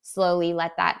then slowly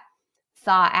let that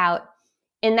thaw out.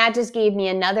 And that just gave me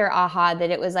another aha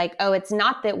that it was like, oh, it's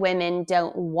not that women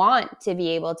don't want to be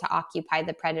able to occupy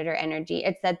the predator energy.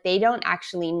 It's that they don't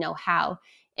actually know how.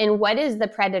 And what is the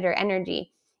predator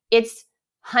energy? It's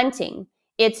hunting.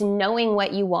 It's knowing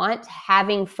what you want,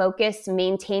 having focus,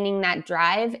 maintaining that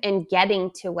drive, and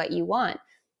getting to what you want.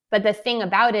 But the thing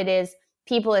about it is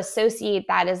people associate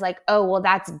that as like, oh, well,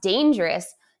 that's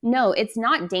dangerous. No, it's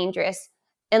not dangerous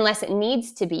unless it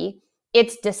needs to be.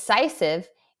 It's decisive.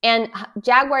 And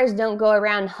jaguars don't go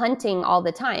around hunting all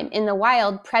the time. In the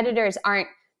wild, predators aren't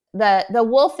the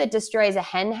wolf that destroys a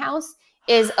hen house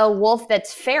is a wolf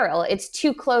that's feral. It's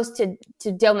too close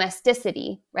to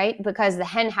domesticity, right? Because the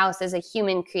hen house is a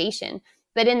human creation.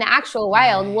 But in the actual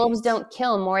wild, wolves don't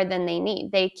kill more than they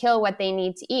need. They kill what they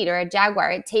need to eat, or a jaguar,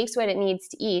 it takes what it needs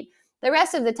to eat. The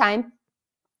rest of the time,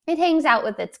 it hangs out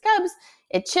with its cubs,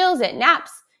 it chills, it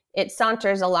naps, it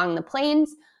saunters along the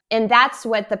plains. And that's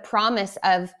what the promise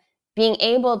of being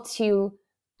able to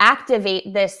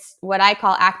activate this, what I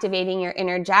call activating your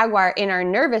inner jaguar in our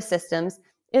nervous systems,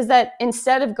 is that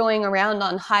instead of going around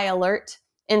on high alert,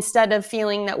 instead of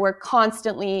feeling that we're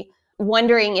constantly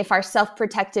wondering if our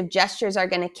self-protective gestures are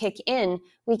going to kick in,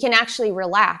 we can actually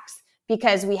relax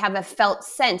because we have a felt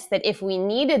sense that if we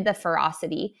needed the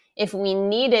ferocity, if we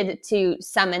needed to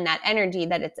summon that energy,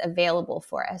 that it's available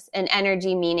for us. And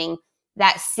energy meaning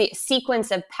that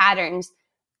sequence of patterns,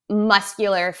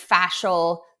 muscular,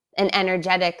 fascial, and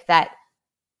energetic, that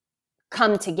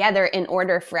come together in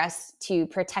order for us to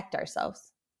protect ourselves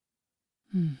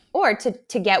or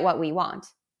to get what we want.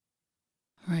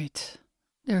 Right.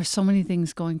 There are so many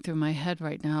things going through my head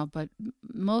right now, but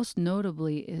most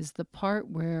notably is the part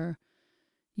where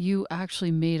you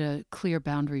actually made a clear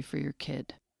boundary for your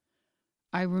kid.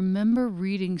 I remember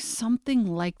reading something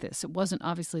like this. It wasn't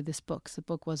obviously this book, 'cause the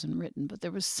book wasn't written, but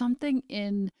there was something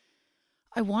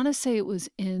I want to say it was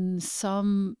in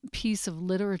some piece of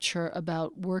literature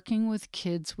about working with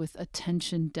kids with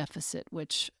attention deficit,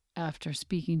 which after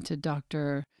speaking to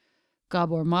Dr.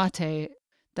 Gabor Mate,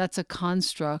 that's a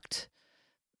construct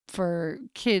for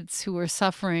kids who are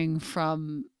suffering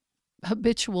from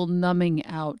habitual numbing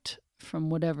out from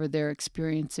whatever they're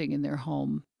experiencing in their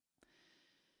home.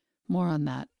 More on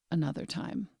that another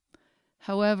time.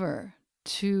 However,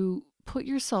 to put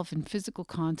yourself in physical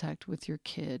contact with your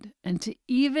kid and to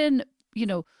even,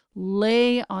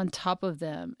 lay on top of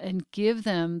them and give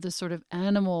them the sort of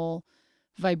animal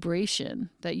vibration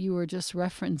that you were just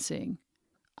referencing.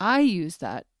 I use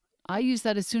that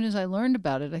as soon as I learned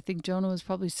about it. I think Jonah was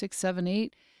probably 6, 7,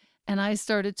 8. And I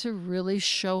started to really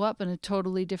show up in a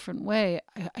totally different way.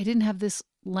 I didn't have this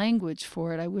language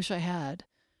for it. I wish I had.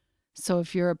 So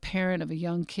if you're a parent of a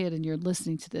young kid and you're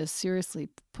listening to this, seriously,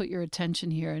 put your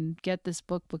attention here and get this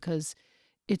book because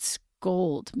it's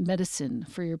gold medicine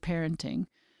for your parenting.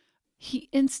 He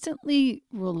instantly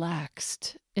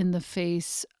relaxed in the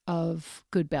face of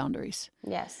good boundaries.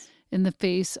 Yes. In the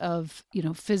face of,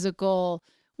 physical,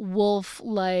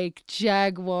 wolf-like,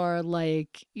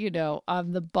 jaguar-like,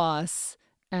 I'm the boss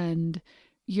and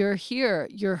you're here,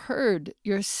 you're heard,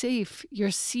 you're safe,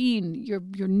 you're seen,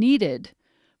 you're needed,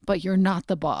 but you're not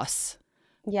the boss.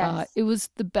 Yes. It was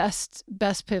the best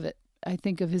pivot, I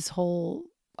think, of his whole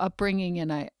upbringing,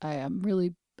 and I am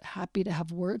really happy to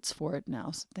have words for it now.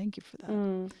 So thank you for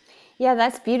that. Yeah,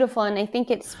 that's beautiful. And I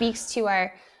think it speaks to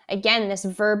this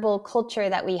verbal culture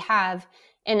that we have,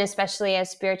 and especially as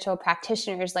spiritual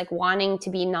practitioners, like wanting to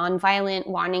be nonviolent,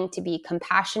 wanting to be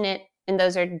compassionate. And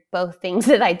those are both things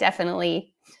that I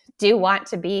definitely do want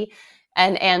to be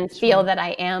and feel that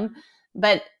I am.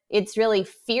 But it's really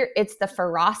fear. It's the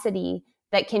ferocity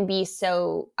that can be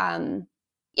so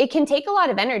it can take a lot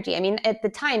of energy. I mean, at the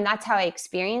time, that's how I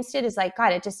experienced it, is like,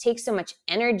 God, it just takes so much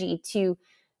energy to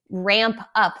ramp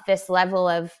up this level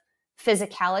of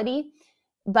physicality.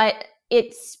 But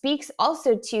it speaks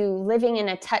also to living in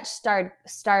a touch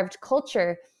starved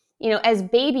culture. As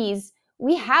babies,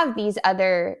 we have these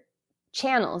other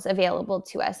channels available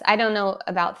to us. I don't know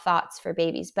about thoughts for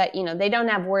babies, but they don't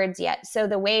have words yet. So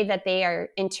the way that they are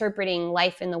interpreting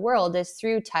life in the world is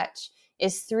through touch,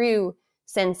 is through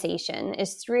sensation,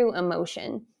 is through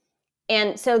emotion.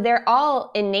 And so they're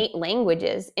all innate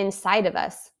languages inside of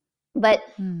us. But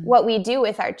what we do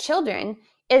with our children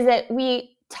is that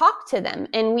we talk to them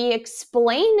and we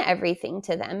explain everything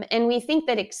to them. And we think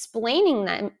that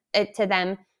explaining to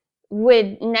them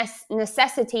would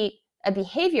necessitate a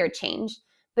behavior change.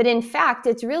 But in fact,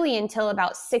 it's really until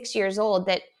about 6 years old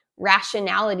that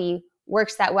rationality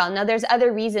works that well. Now, there's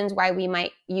other reasons why we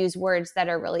might use words that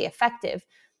are really effective.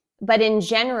 But in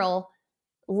general,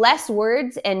 less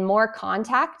words and more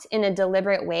contact in a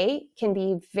deliberate way can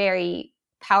be very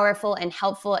powerful and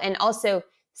helpful, and also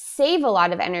save a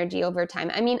lot of energy over time.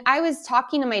 I mean, I was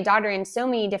talking to my daughter in so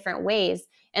many different ways,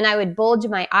 and I would bulge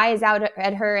my eyes out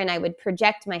at her and I would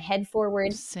project my head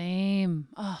forward. Same.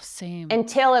 Oh, same.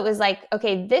 Until it was like,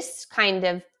 okay, this kind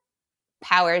of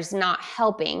power is not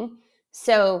helping.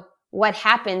 So what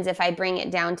happens if I bring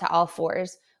it down to all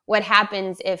fours? What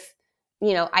happens if,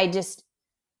 I just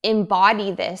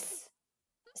embody this,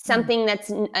 something that's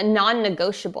a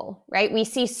non-negotiable, right? We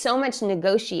see so much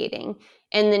negotiating,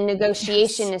 and the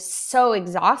negotiation is so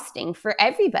exhausting for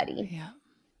everybody. Yeah.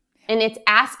 And it's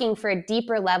asking for a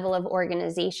deeper level of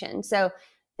organization. So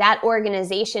that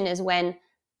organization is when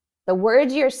the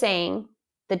words you're saying,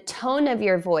 the tone of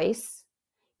your voice,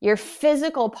 your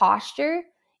physical posture,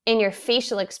 and your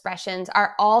facial expressions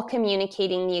are all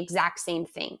communicating the exact same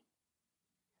thing.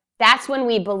 That's when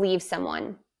we believe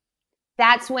someone.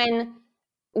 That's when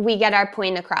we get our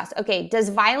point across. Okay, does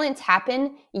violence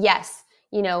happen? Yes.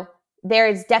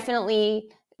 There's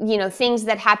definitely, things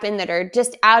that happen that are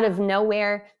just out of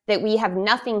nowhere that we have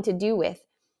nothing to do with.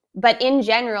 But in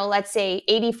general, let's say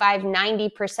 85,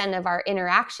 90% of our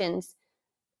interactions,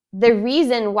 the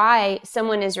reason why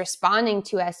someone is responding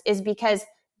to us is because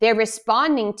they're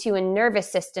responding to a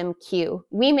nervous system cue.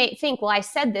 We may think, well, I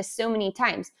said this so many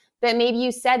times, but maybe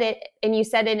you said it and you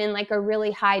said it in like a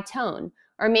really high tone.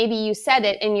 Or maybe you said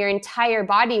it and your entire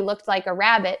body looked like a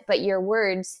rabbit, but your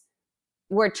words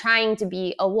were trying to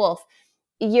be a wolf.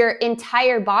 Your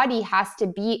entire body has to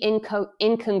be in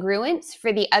congruence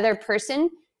for the other person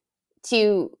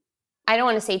to, I don't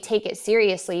want to say take it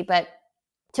seriously, but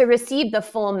to receive the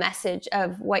full message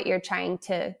of what you're trying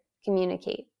to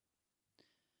communicate.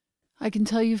 I can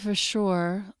tell you for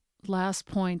sure, last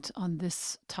point on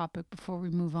this topic before we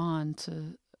move on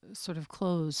to sort of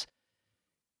close.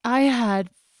 I had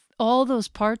all those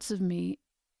parts of me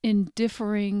in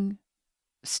differing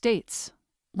states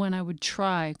when I would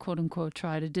try, quote unquote,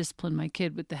 try to discipline my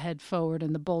kid with the head forward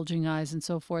and the bulging eyes and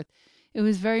so forth. It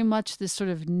was very much this sort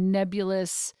of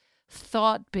nebulous,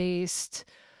 thought-based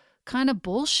kind of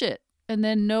bullshit. And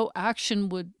then no action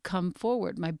would come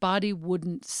forward. My body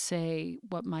wouldn't say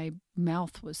what my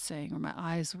mouth was saying or my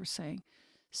eyes were saying.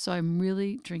 So I'm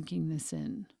really drinking this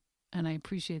in. And I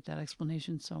appreciate that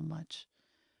explanation so much.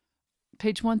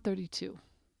 Page 132,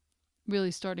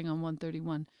 really starting on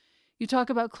 131. You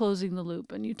talk about closing the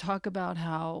loop, and you talk about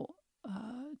how,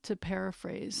 to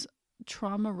paraphrase,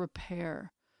 trauma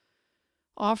repair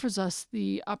offers us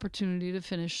the opportunity to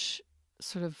finish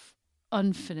sort of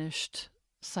unfinished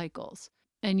cycles.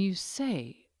 And you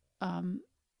say,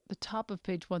 the top of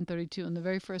page 132, in the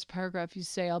very first paragraph, you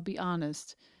say, I'll be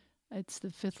honest. It's the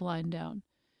 5th line down.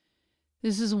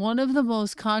 This is one of the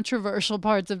most controversial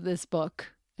parts of this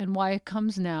book, and why it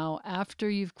comes now after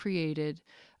you've created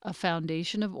a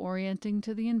foundation of orienting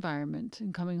to the environment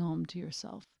and coming home to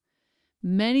yourself.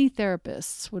 Many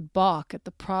therapists would balk at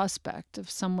the prospect of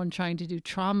someone trying to do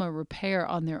trauma repair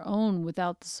on their own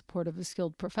without the support of a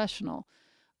skilled professional.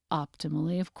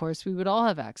 Optimally, of course, we would all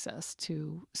have access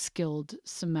to skilled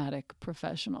somatic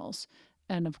professionals.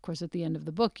 And of course, at the end of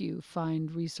the book, you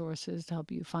find resources to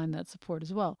help you find that support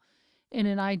as well. In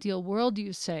an ideal world,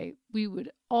 you say, we would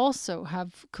also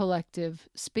have collective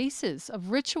spaces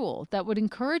of ritual that would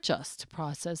encourage us to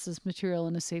process this material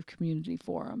in a safe community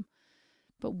forum.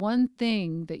 But one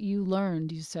thing that you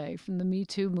learned, you say, from the Me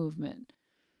Too movement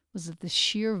was that the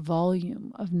sheer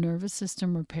volume of nervous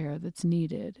system repair that's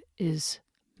needed is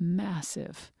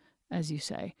massive, as you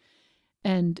say.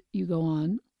 And you go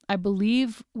on, I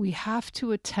believe we have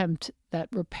to attempt that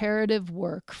reparative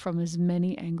work from as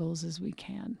many angles as we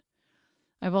can.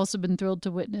 I've also been thrilled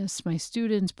to witness my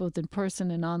students, both in person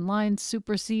and online,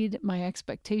 supersede my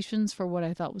expectations for what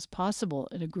I thought was possible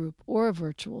in a group or a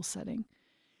virtual setting.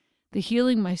 The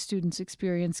healing my students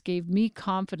experience gave me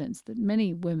confidence that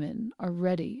many women are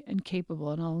ready and capable,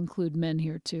 and I'll include men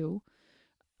here too,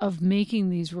 of making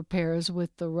these repairs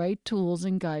with the right tools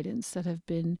and guidance that have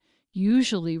been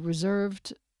usually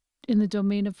reserved in the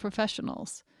domain of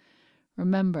professionals.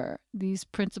 Remember these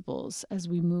principles as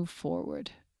we move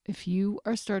forward. If you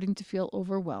are starting to feel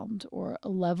overwhelmed or a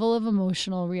level of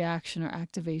emotional reaction or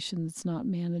activation that's not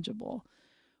manageable,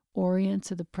 orient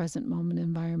to the present moment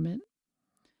environment.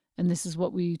 And this is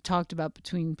what we talked about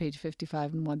between page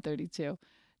 55 and 132.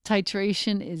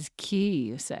 Titration is key,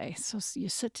 you say. So you're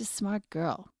such a smart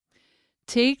girl.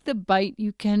 Take the bite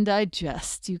you can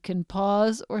digest. You can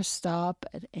pause or stop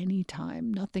at any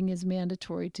time. Nothing is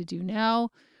mandatory to do now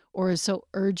or is so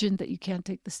urgent that you can't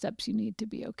take the steps you need to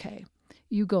be okay.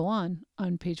 You go on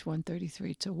page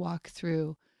 133 to walk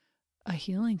through a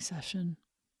healing session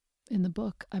in the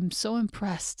book. I'm so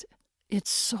impressed.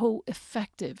 It's so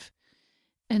effective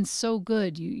and so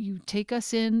good. You take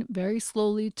us in very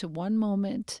slowly to one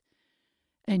moment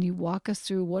and you walk us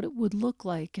through what it would look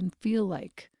like and feel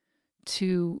like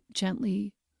to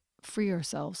gently free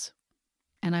ourselves.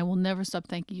 And I will never stop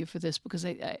thanking you for this because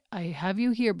I have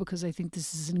you here because I think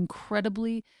this is an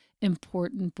incredibly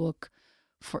important book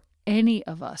for any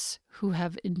of us who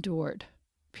have endured,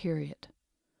 period.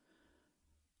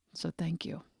 So thank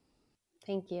you.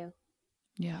 Thank you.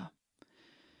 Yeah.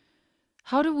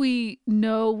 How do we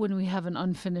know when we have an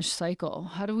unfinished cycle?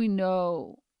 How do we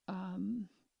know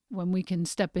when we can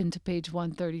step into page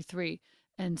 133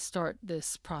 and start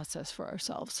this process for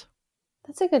ourselves?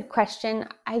 That's a good question.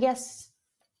 I guess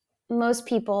most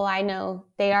people I know,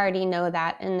 they already know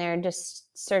that, and they're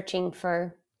just searching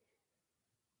for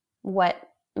what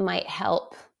might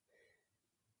help.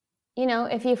 You know,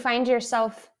 if you find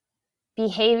yourself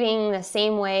behaving the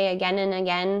same way again and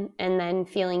again and then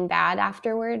feeling bad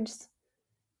afterwards,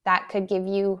 that could give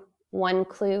you one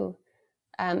clue.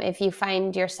 If you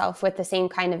find yourself with the same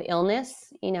kind of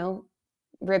illness, you know,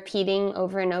 repeating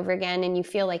over and over again, and you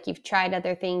feel like you've tried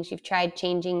other things, you've tried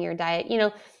changing your diet, you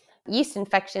know, yeast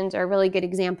infections are a really good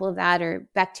example of that, or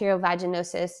bacterial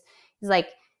vaginosis is like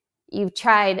you've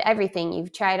tried everything.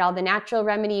 You've tried all the natural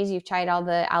remedies, you've tried all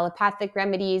the allopathic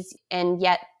remedies, and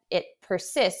yet it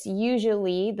persists.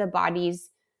 Usually the body's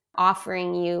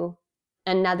offering you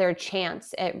another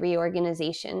chance at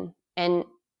reorganization. And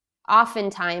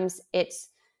oftentimes it's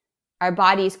our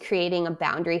body's creating a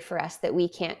boundary for us that we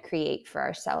can't create for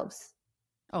ourselves.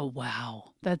 Oh,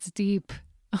 wow. That's deep.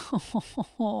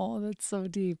 Oh, that's so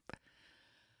deep.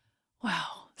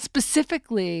 Wow.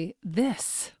 Specifically,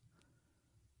 this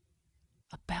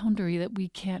a boundary that we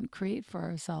can't create for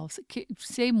ourselves.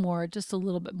 Say more, just a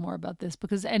little bit more about this,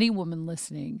 because any woman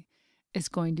listening is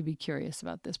going to be curious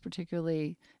about this,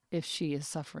 particularly if she is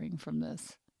suffering from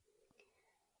this.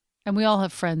 And we all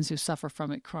have friends who suffer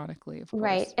from it chronically, of course.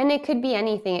 Right. And it could be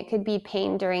anything. It could be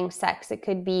pain during sex. It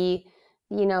could be,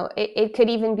 you know, it could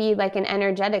even be like an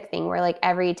energetic thing where like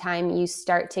every time you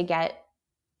start to get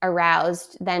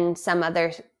aroused, then some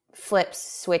other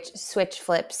switch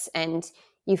flips and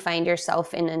you find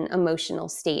yourself in an emotional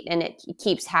state, and it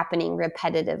keeps happening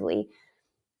repetitively.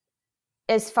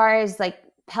 As far as like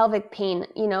pelvic pain,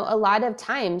 you know, a lot of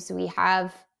times we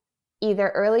have either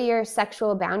earlier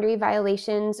sexual boundary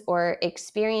violations or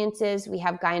experiences. We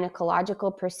have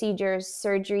gynecological procedures,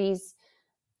 surgeries.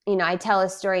 You know, I tell a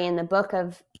story in the book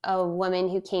of a woman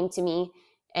who came to me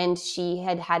and she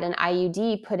had had an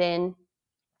IUD put in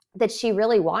that she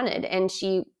really wanted, and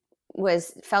she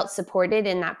felt supported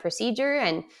in that procedure,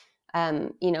 and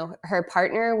you know, her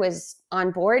partner was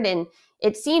on board, and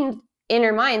it seemed in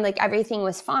her mind like everything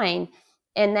was fine.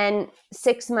 And then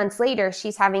 6 months later,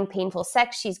 she's having painful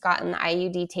sex. She's gotten the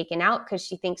IUD taken out because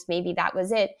she thinks maybe that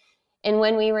was it. And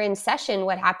when we were in session,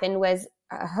 what happened was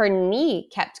her knee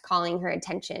kept calling her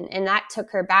attention, and that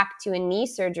took her back to a knee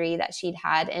surgery that she'd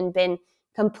had and been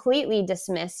completely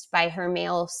dismissed by her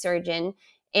male surgeon,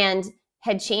 and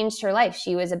had changed her life.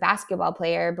 She was a basketball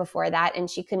player before that, and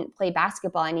she couldn't play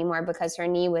basketball anymore because her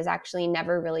knee was actually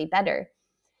never really better.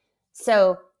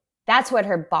 So that's what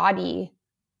her body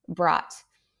brought.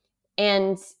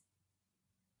 And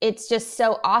it's just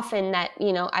so often that,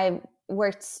 you know, I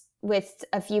worked with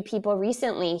a few people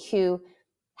recently who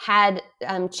had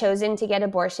chosen to get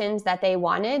abortions that they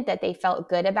wanted, that they felt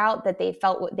good about, that they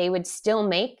felt they would still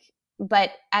make.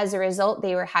 But as a result,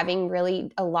 they were having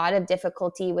really a lot of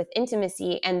difficulty with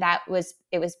intimacy, and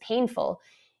it was painful.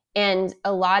 And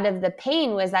a lot of the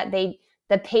pain was that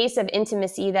the pace of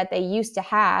intimacy that they used to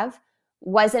have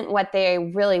wasn't what they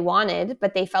really wanted,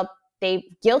 but they felt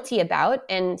guilty about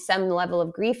and some level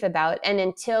of grief about. And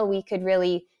until we could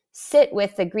really sit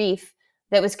with the grief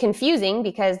that was confusing,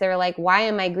 because they were like, why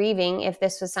am I grieving if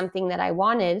this was something that I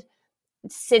wanted?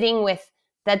 Sitting with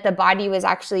that the body was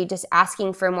actually just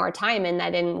asking for more time, and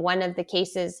that in one of the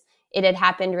cases it had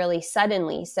happened really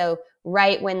suddenly. So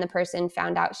right when the person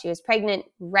found out she was pregnant,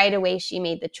 right away she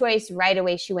made the choice, right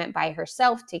away she went by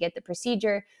herself to get the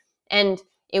procedure. And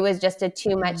it was just a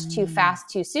too much, too fast,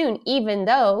 too soon, even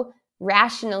though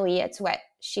rationally it's what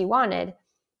she wanted.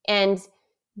 And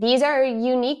these are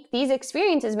unique, these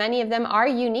experiences, many of them are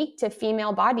unique to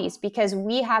female bodies because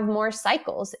we have more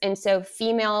cycles. And so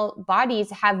female bodies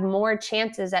have more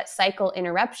chances at cycle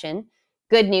interruption.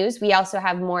 Good news, we also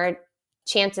have more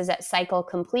chances at cycle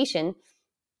completion.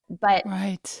 But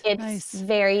it's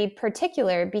very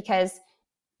particular because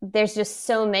there's just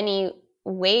so many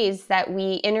ways that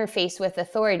we interface with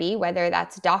authority, whether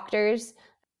that's doctors,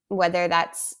 whether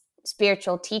that's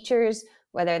spiritual teachers,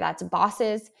 whether that's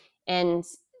bosses. And,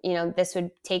 this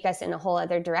would take us in a whole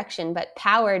other direction, but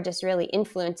power just really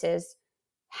influences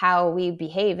how we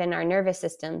behave in our nervous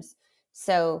systems.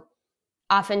 So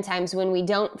oftentimes when we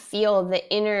don't feel the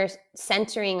inner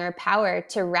centering or power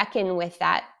to reckon with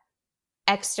that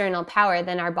external power,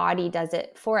 then our body does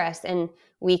it for us. And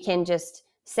we can just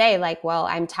say like, well,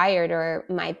 I'm tired, or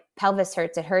my pelvis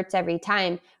hurts, it hurts every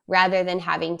time, rather than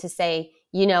having to say,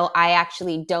 I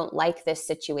actually don't like this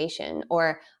situation,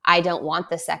 or I don't want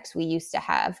the sex we used to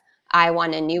have. I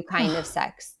want a new kind of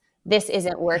sex. This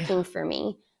isn't working for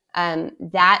me.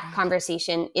 That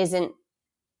conversation isn't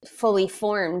fully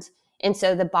formed. And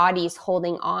so the body's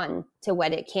holding on to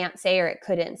what it can't say or it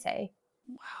couldn't say.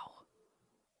 Wow.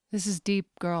 This is deep,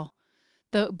 girl.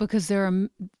 Because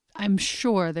I'm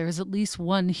sure there is at least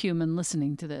one human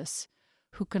listening to this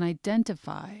who can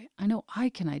identify. I know I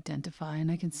can identify, and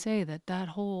I can say that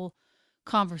whole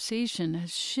conversation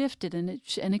has shifted, and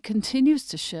it continues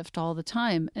to shift all the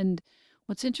time. And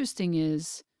what's interesting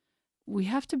is we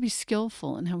have to be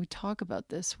skillful in how we talk about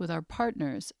this with our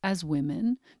partners as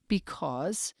women,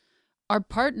 because our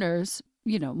partners,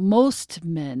 most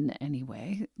men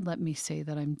anyway, let me say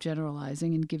that I'm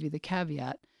generalizing and give you the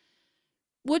caveat,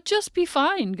 would just be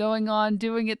fine going on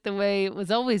doing it the way it was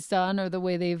always done, or the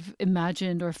way they've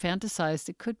imagined or fantasized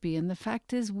it could be. And the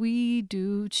fact is, we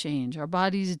do change. Our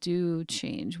bodies do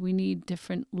change. We need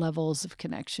different levels of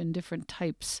connection, different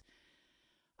types.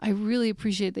 I really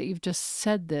appreciate that you've just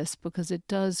said this, because it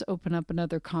does open up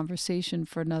another conversation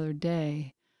for another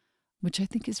day, which I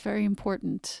think is very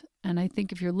important. And I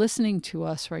think if you're listening to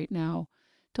us right now,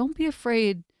 don't be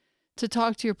afraid to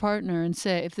talk to your partner and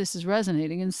say, if this is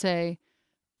resonating, and say,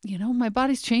 my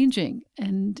body's changing,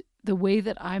 and the way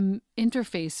that I'm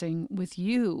interfacing with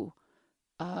you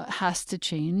has to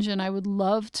change. And I would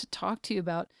love to talk to you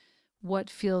about what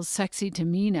feels sexy to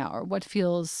me now, or what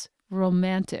feels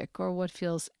romantic, or what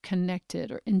feels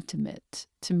connected or intimate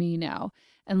to me now.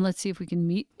 And let's see if we can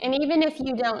meet. And even if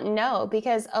you don't know,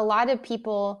 because a lot of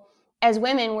people, as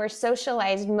women, we're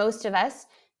socialized, most of us,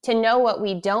 to know what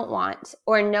we don't want,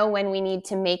 or know when we need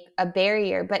to make a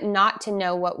barrier, but not to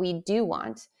know what we do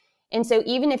want. And so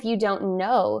even if you don't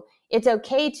know, it's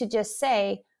okay to just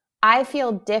say, I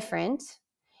feel different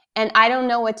and I don't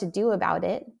know what to do about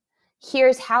it.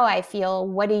 Here's how I feel.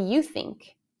 What do you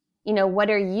think?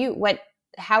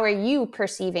 How are you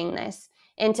perceiving this?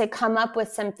 And to come up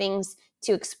with some things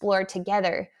to explore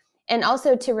together. And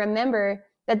also to remember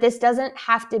that this doesn't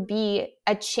have to be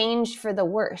a change for the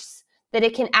worse, that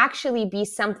it can actually be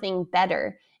something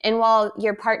better. And while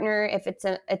your partner, if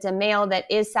it's a male that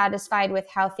is satisfied with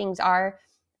how things are,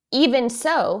 even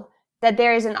so, that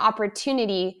there is an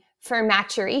opportunity for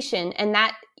maturation, and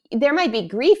that there might be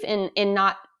grief in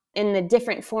the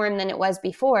different form than it was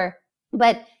before,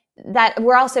 but that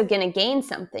we're also going to gain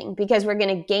something, because we're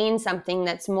going to gain something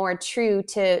that's more true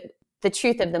to the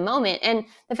truth of the moment. And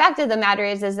the fact of the matter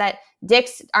is that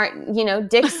dicks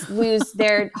lose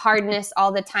their hardness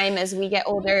all the time as we get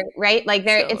older, right? Like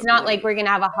it's not like we're going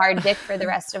to have a hard dick for the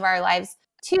rest of our lives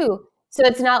too. So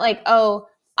it's not like, oh,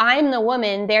 I'm the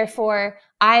woman, therefore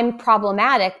I'm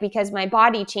problematic because my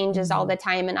body changes all the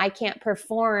time and I can't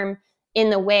perform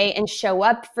in the way and show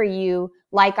up for you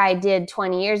like I did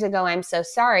 20 years ago. I'm so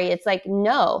sorry. It's like,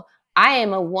 no, I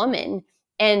am a woman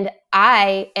and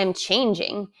I am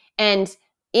changing. And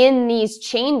in these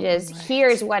changes,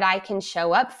 here's what I can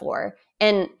show up for.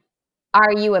 And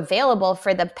are you available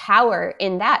for the power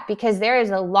in that? Because there is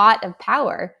a lot of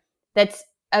power that's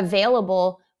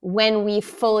available when we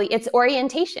it's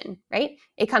orientation, right?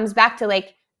 It comes back to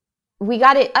like, we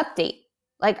got to update.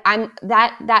 Like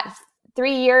that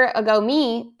 3 year ago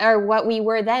me or what we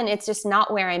were then, it's just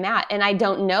not where I'm at. And I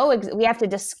don't know. We have to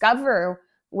discover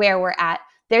where we're at.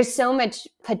 There's so much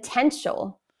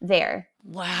potential there.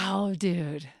 Wow,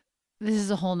 dude. This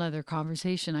is a whole nother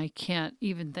conversation. I can't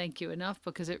even thank you enough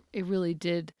because it really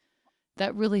did.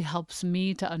 That really helps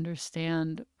me to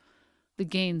understand the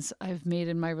gains I've made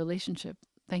in my relationship.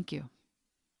 Thank you.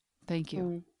 Thank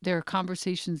you. There are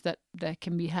conversations that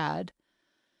can be had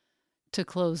to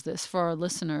close this for our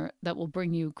listener that will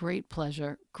bring you great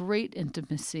pleasure, great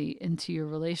intimacy into your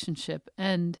relationship,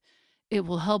 and it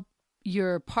will help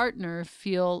your partner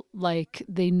feel like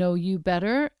they know you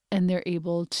better and they're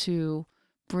able to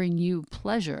bring you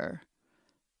pleasure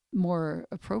more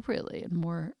appropriately and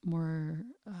more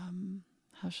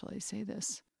how shall I say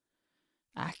this?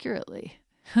 Accurately.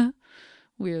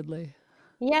 Weirdly.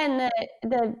 Yeah,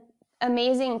 and the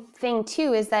amazing thing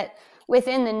too is that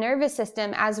within the nervous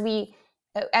system, as we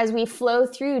flow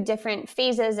through different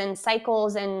phases and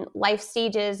cycles and life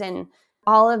stages and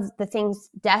all of the things,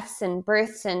 deaths and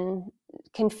births and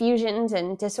confusions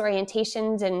and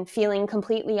disorientations and feeling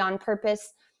completely on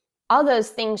purpose, all those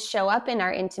things show up in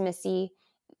our intimacy.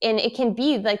 And it can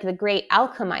be like the great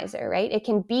alchemizer, right? It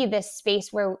can be this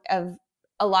space where of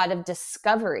a lot of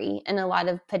discovery and a lot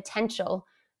of potential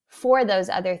for those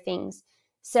other things.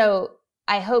 So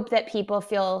I hope that people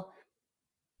feel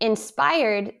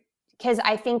inspired, because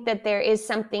I think that there is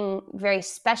something very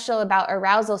special about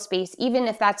arousal space, even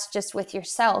if that's just with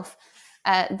yourself,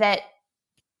 that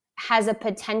has a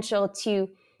potential to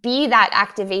be that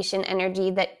activation energy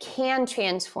that can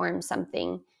transform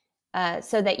something,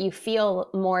 so that you feel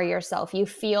more yourself, you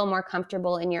feel more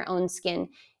comfortable in your own skin.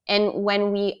 And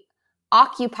when we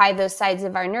occupy those sides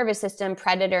of our nervous system,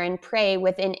 predator and prey,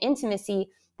 within intimacy,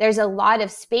 there's a lot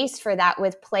of space for that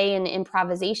with play and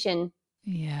improvisation.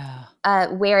 Yeah.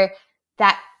 Where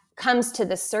that comes to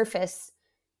the surface.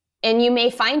 And you may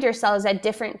find yourselves at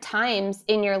different times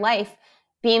in your life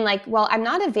being like, well, I'm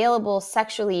not available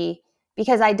sexually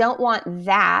because I don't want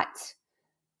that.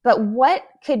 But what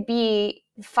could be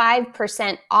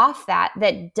 5% off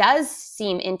that does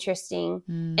seem interesting?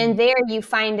 And there you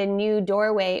find a new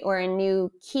doorway or a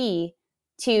new key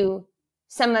to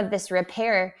some of this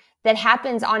repair that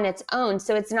happens on its own.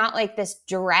 So it's not like this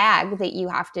drag that you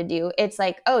have to do. It's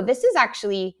like, oh, this is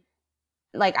actually,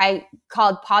 like I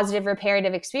called positive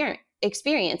reparative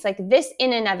experience. Like this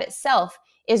in and of itself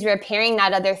is repairing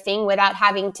that other thing without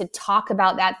having to talk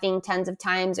about that thing tons of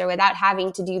times or without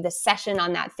having to do the session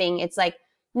on that thing. It's like,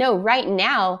 no, right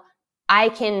now I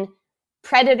can,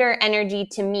 predator energy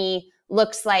to me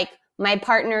looks like my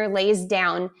partner lays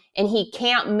down and he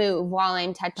can't move while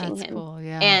I'm touching him. Cool,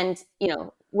 yeah. And,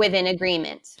 within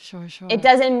agreement. Sure. It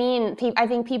doesn't mean, I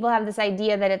think people have this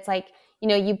idea that it's like,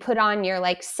 you put on your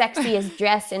like sexiest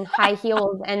dress and high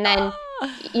heels and then,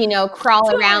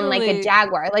 crawl around like a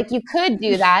jaguar. Like you could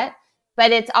do that,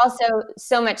 but it's also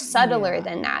so much subtler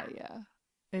than that. Yeah.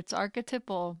 It's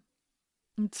archetypal.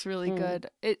 It's really good.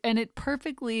 And it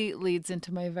perfectly leads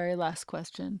into my very last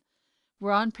question.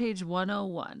 We're on page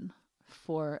 101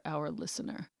 for our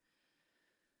listener.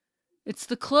 It's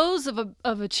the close of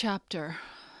a chapter.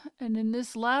 And in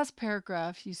this last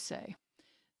paragraph, you say,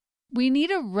 we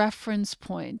need a reference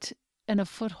point and a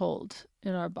foothold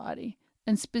in our body,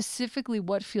 and specifically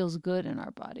what feels good in our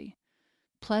body.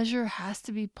 Pleasure has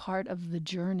to be part of the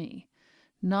journey,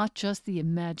 not just the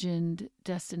imagined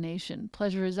destination.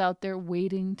 Pleasure is out there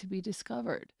waiting to be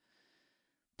discovered.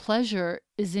 Pleasure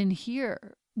is in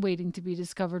here, waiting to be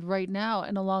discovered right now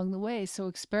and along the way. So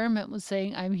experiment with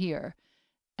saying, I'm here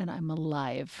and I'm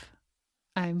alive.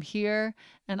 I'm here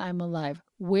and I'm alive.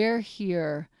 We're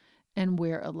here and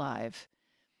we're alive.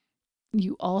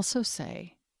 You also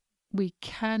say, we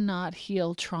cannot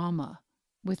heal trauma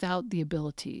without the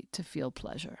ability to feel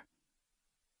pleasure.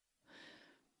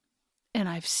 And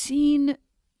I've seen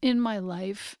in my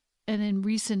life and in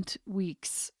recent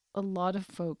weeks, a lot of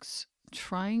folks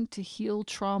trying to heal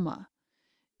trauma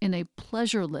in a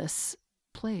pleasureless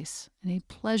place, in a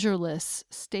pleasureless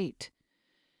state.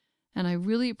 And I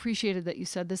really appreciated that you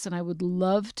said this, and I would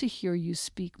love to hear you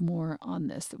speak more on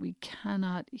this, that we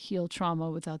cannot heal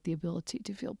trauma without the ability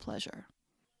to feel pleasure.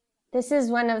 This is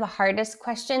one of the hardest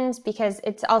questions because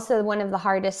it's also one of the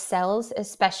hardest sells,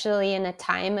 especially in a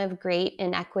time of great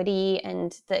inequity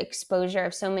and the exposure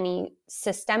of so many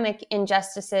systemic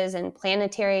injustices and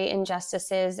planetary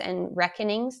injustices and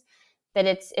reckonings, that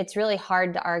it's really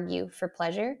hard to argue for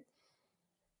pleasure.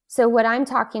 So what I'm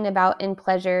talking about in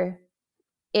pleasure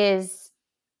is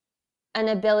an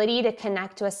ability to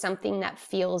connect with something that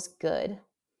feels good.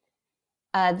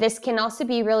 This can also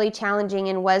be really challenging,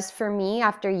 and was for me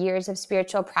after years of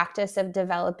spiritual practice of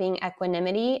developing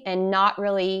equanimity and not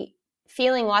really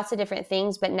feeling lots of different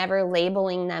things, but never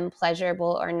labeling them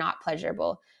pleasurable or not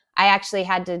pleasurable. I actually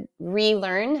had to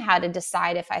relearn how to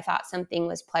decide if I thought something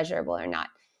was pleasurable or not.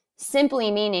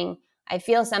 Simply meaning, I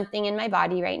feel something in my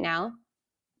body right now.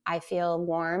 I feel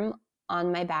warm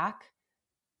on my back.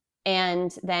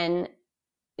 And then,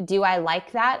 do I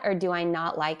like that or do I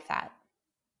not like that?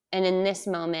 And in this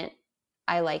moment,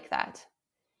 I like that.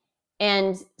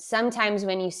 And sometimes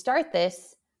when you start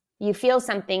this, you feel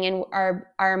something, and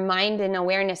our mind and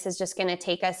awareness is just going to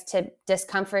take us to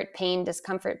discomfort, pain,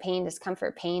 discomfort, pain,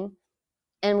 discomfort, pain.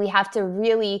 And we have to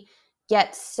really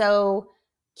get so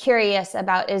curious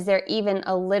about, is there even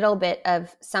a little bit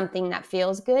of something that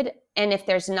feels good? And if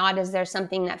there's not, is there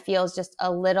something that feels just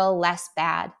a little less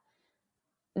bad?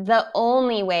 The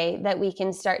only way that we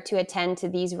can start to attend to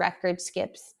these record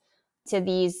skips, to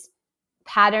these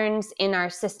patterns in our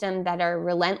system that are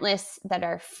relentless, that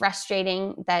are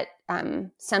frustrating, that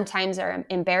sometimes are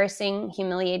embarrassing,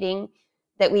 humiliating,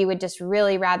 that we would just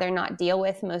really rather not deal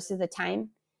with most of the time,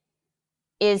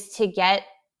 is to get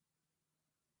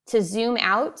to zoom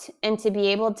out and to be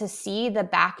able to see the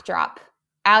backdrop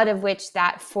out of which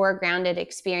that foregrounded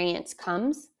experience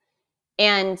comes.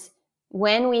 And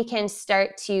when we can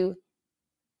start to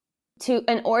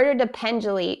in order to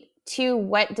pendulate to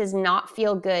what does not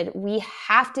feel good, we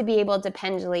have to be able to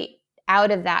pendulate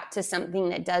out of that to something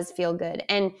that does feel good.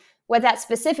 And what that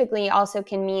specifically also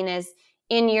can mean is,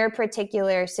 in your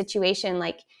particular situation,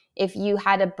 like if you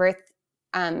had a birth,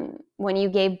 when you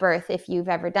gave birth, if you've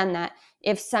ever done that,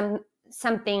 if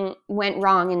something went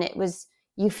wrong and it was,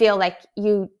 you feel like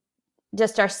you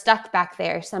just are stuck back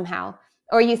there somehow,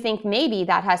 or you think maybe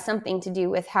that has something to do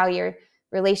with how your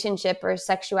relationship or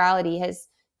sexuality has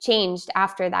changed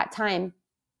after that time,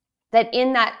 that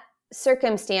in that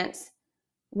circumstance,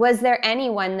 was there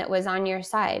anyone that was on your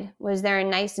side? Was there a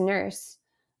nice nurse?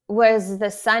 Was the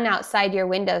sun outside your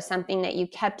window something that you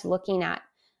kept looking at?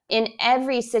 In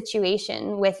every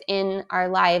situation within our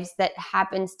lives that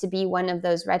happens to be one of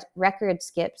those record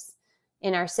skips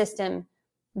in our system,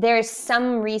 there's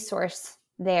some resource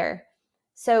there.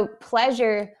 So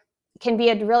pleasure can be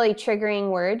a really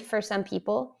triggering word for some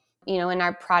people. You know, in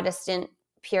our Protestant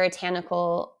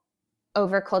puritanical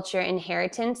overculture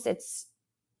inheritance, it's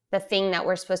the thing that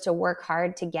we're supposed to work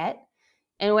hard to get.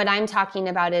 And what I'm talking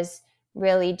about is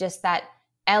really just that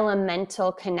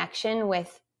elemental connection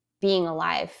with being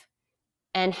alive,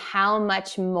 and how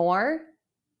much more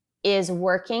is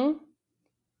working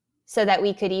so that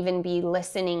we could even be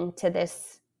listening to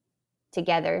this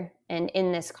together and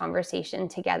in this conversation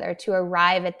together to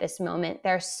arrive at this moment.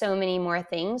 There are so many more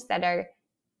things that are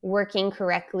working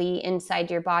correctly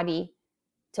inside your body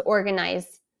to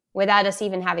organize without us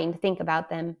even having to think about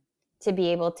them, to be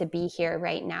able to be here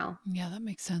right now. Yeah, that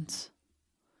makes sense.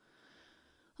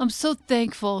 I'm so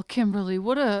thankful, Kimberly.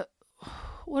 What a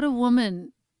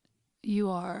woman you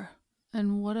are,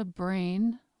 and what a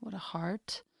brain, what a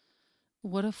heart,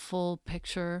 what a full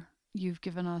picture you've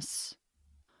given us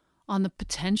on the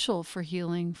potential for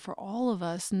healing for all of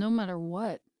us, no matter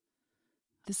what.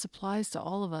 This applies to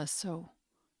all of us. So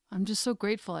I'm just so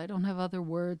grateful. I don't have other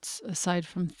words aside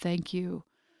from thank you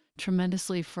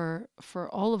tremendously for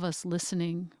all of us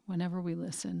listening whenever we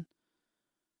listen.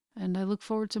 And I look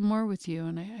forward to more with you.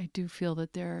 And I do feel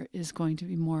that there is going to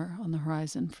be more on the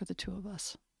horizon for the two of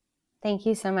us. Thank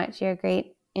you so much. You're a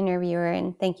great interviewer,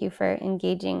 and thank you for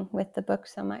engaging with the book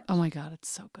so much. Oh my God, it's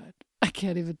so good. I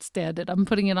can't even stand it. I'm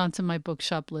putting it onto my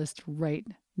bookshop list right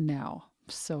now. I'm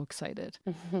so excited.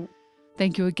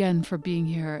 Thank you again for being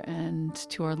here. And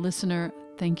to our listener,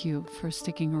 thank you for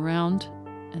sticking around.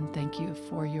 And thank you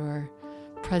for your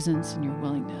presence and your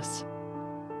willingness.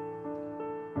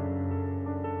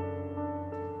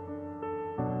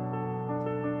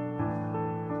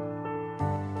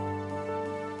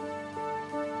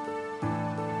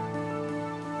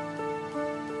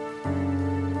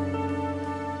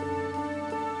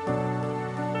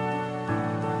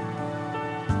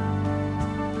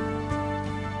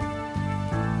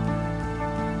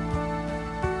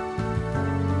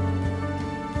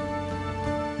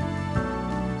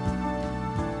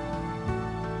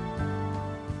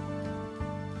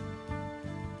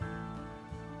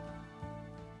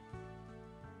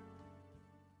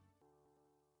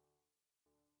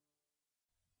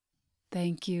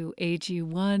 Thank you,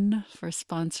 AG1, for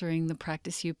sponsoring the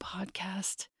Practice You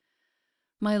podcast.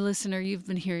 My listener, you've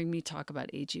been hearing me talk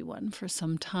about AG1 for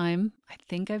some time. I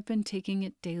think I've been taking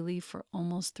it daily for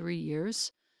almost 3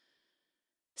 years.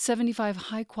 75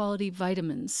 high-quality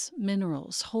vitamins,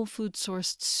 minerals, whole food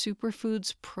sourced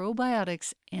superfoods,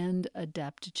 probiotics, and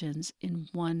adaptogens in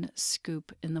one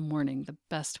scoop in the morning. The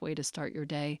best way to start your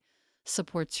day.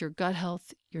 Supports your gut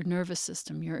health, your nervous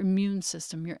system, your immune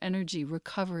system, your energy,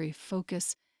 recovery,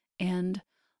 focus, and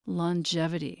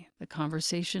longevity. The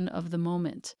conversation of the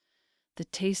moment. The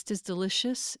taste is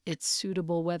delicious. It's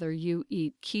suitable whether you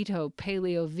eat keto,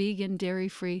 paleo, vegan,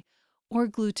 dairy-free, or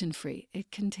gluten-free.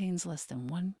 It contains less than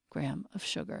 1 gram of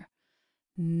sugar.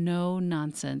 No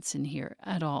nonsense in here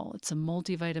at all. It's a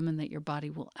multivitamin that your body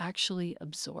will actually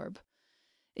absorb.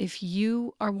 If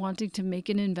you are wanting to make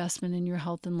an investment in your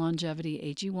health and longevity,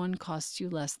 AG1 costs you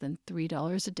less than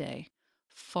 $3 a day,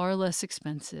 far less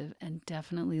expensive and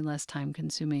definitely less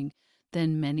time-consuming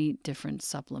than many different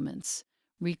supplements.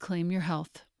 Reclaim your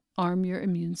health, arm your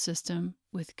immune system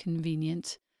with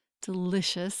convenient,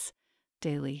 delicious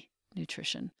daily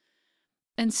nutrition.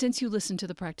 And since you listen to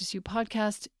the Practice You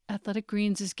podcast, Athletic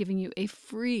Greens is giving you a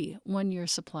free 1-year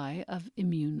supply of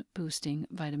immune-boosting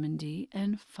vitamin D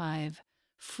and 5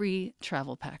 free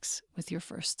travel packs with your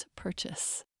first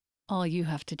purchase. All you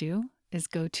have to do is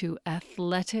go to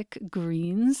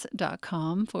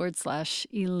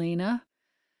athleticgreens.com/Elena.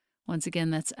 Once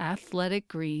again, that's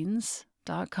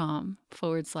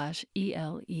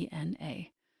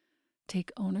athleticgreens.com/ELENA.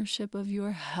 Take ownership of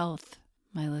your health,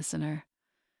 my listener.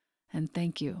 And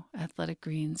thank you, Athletic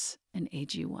Greens and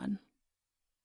AG1.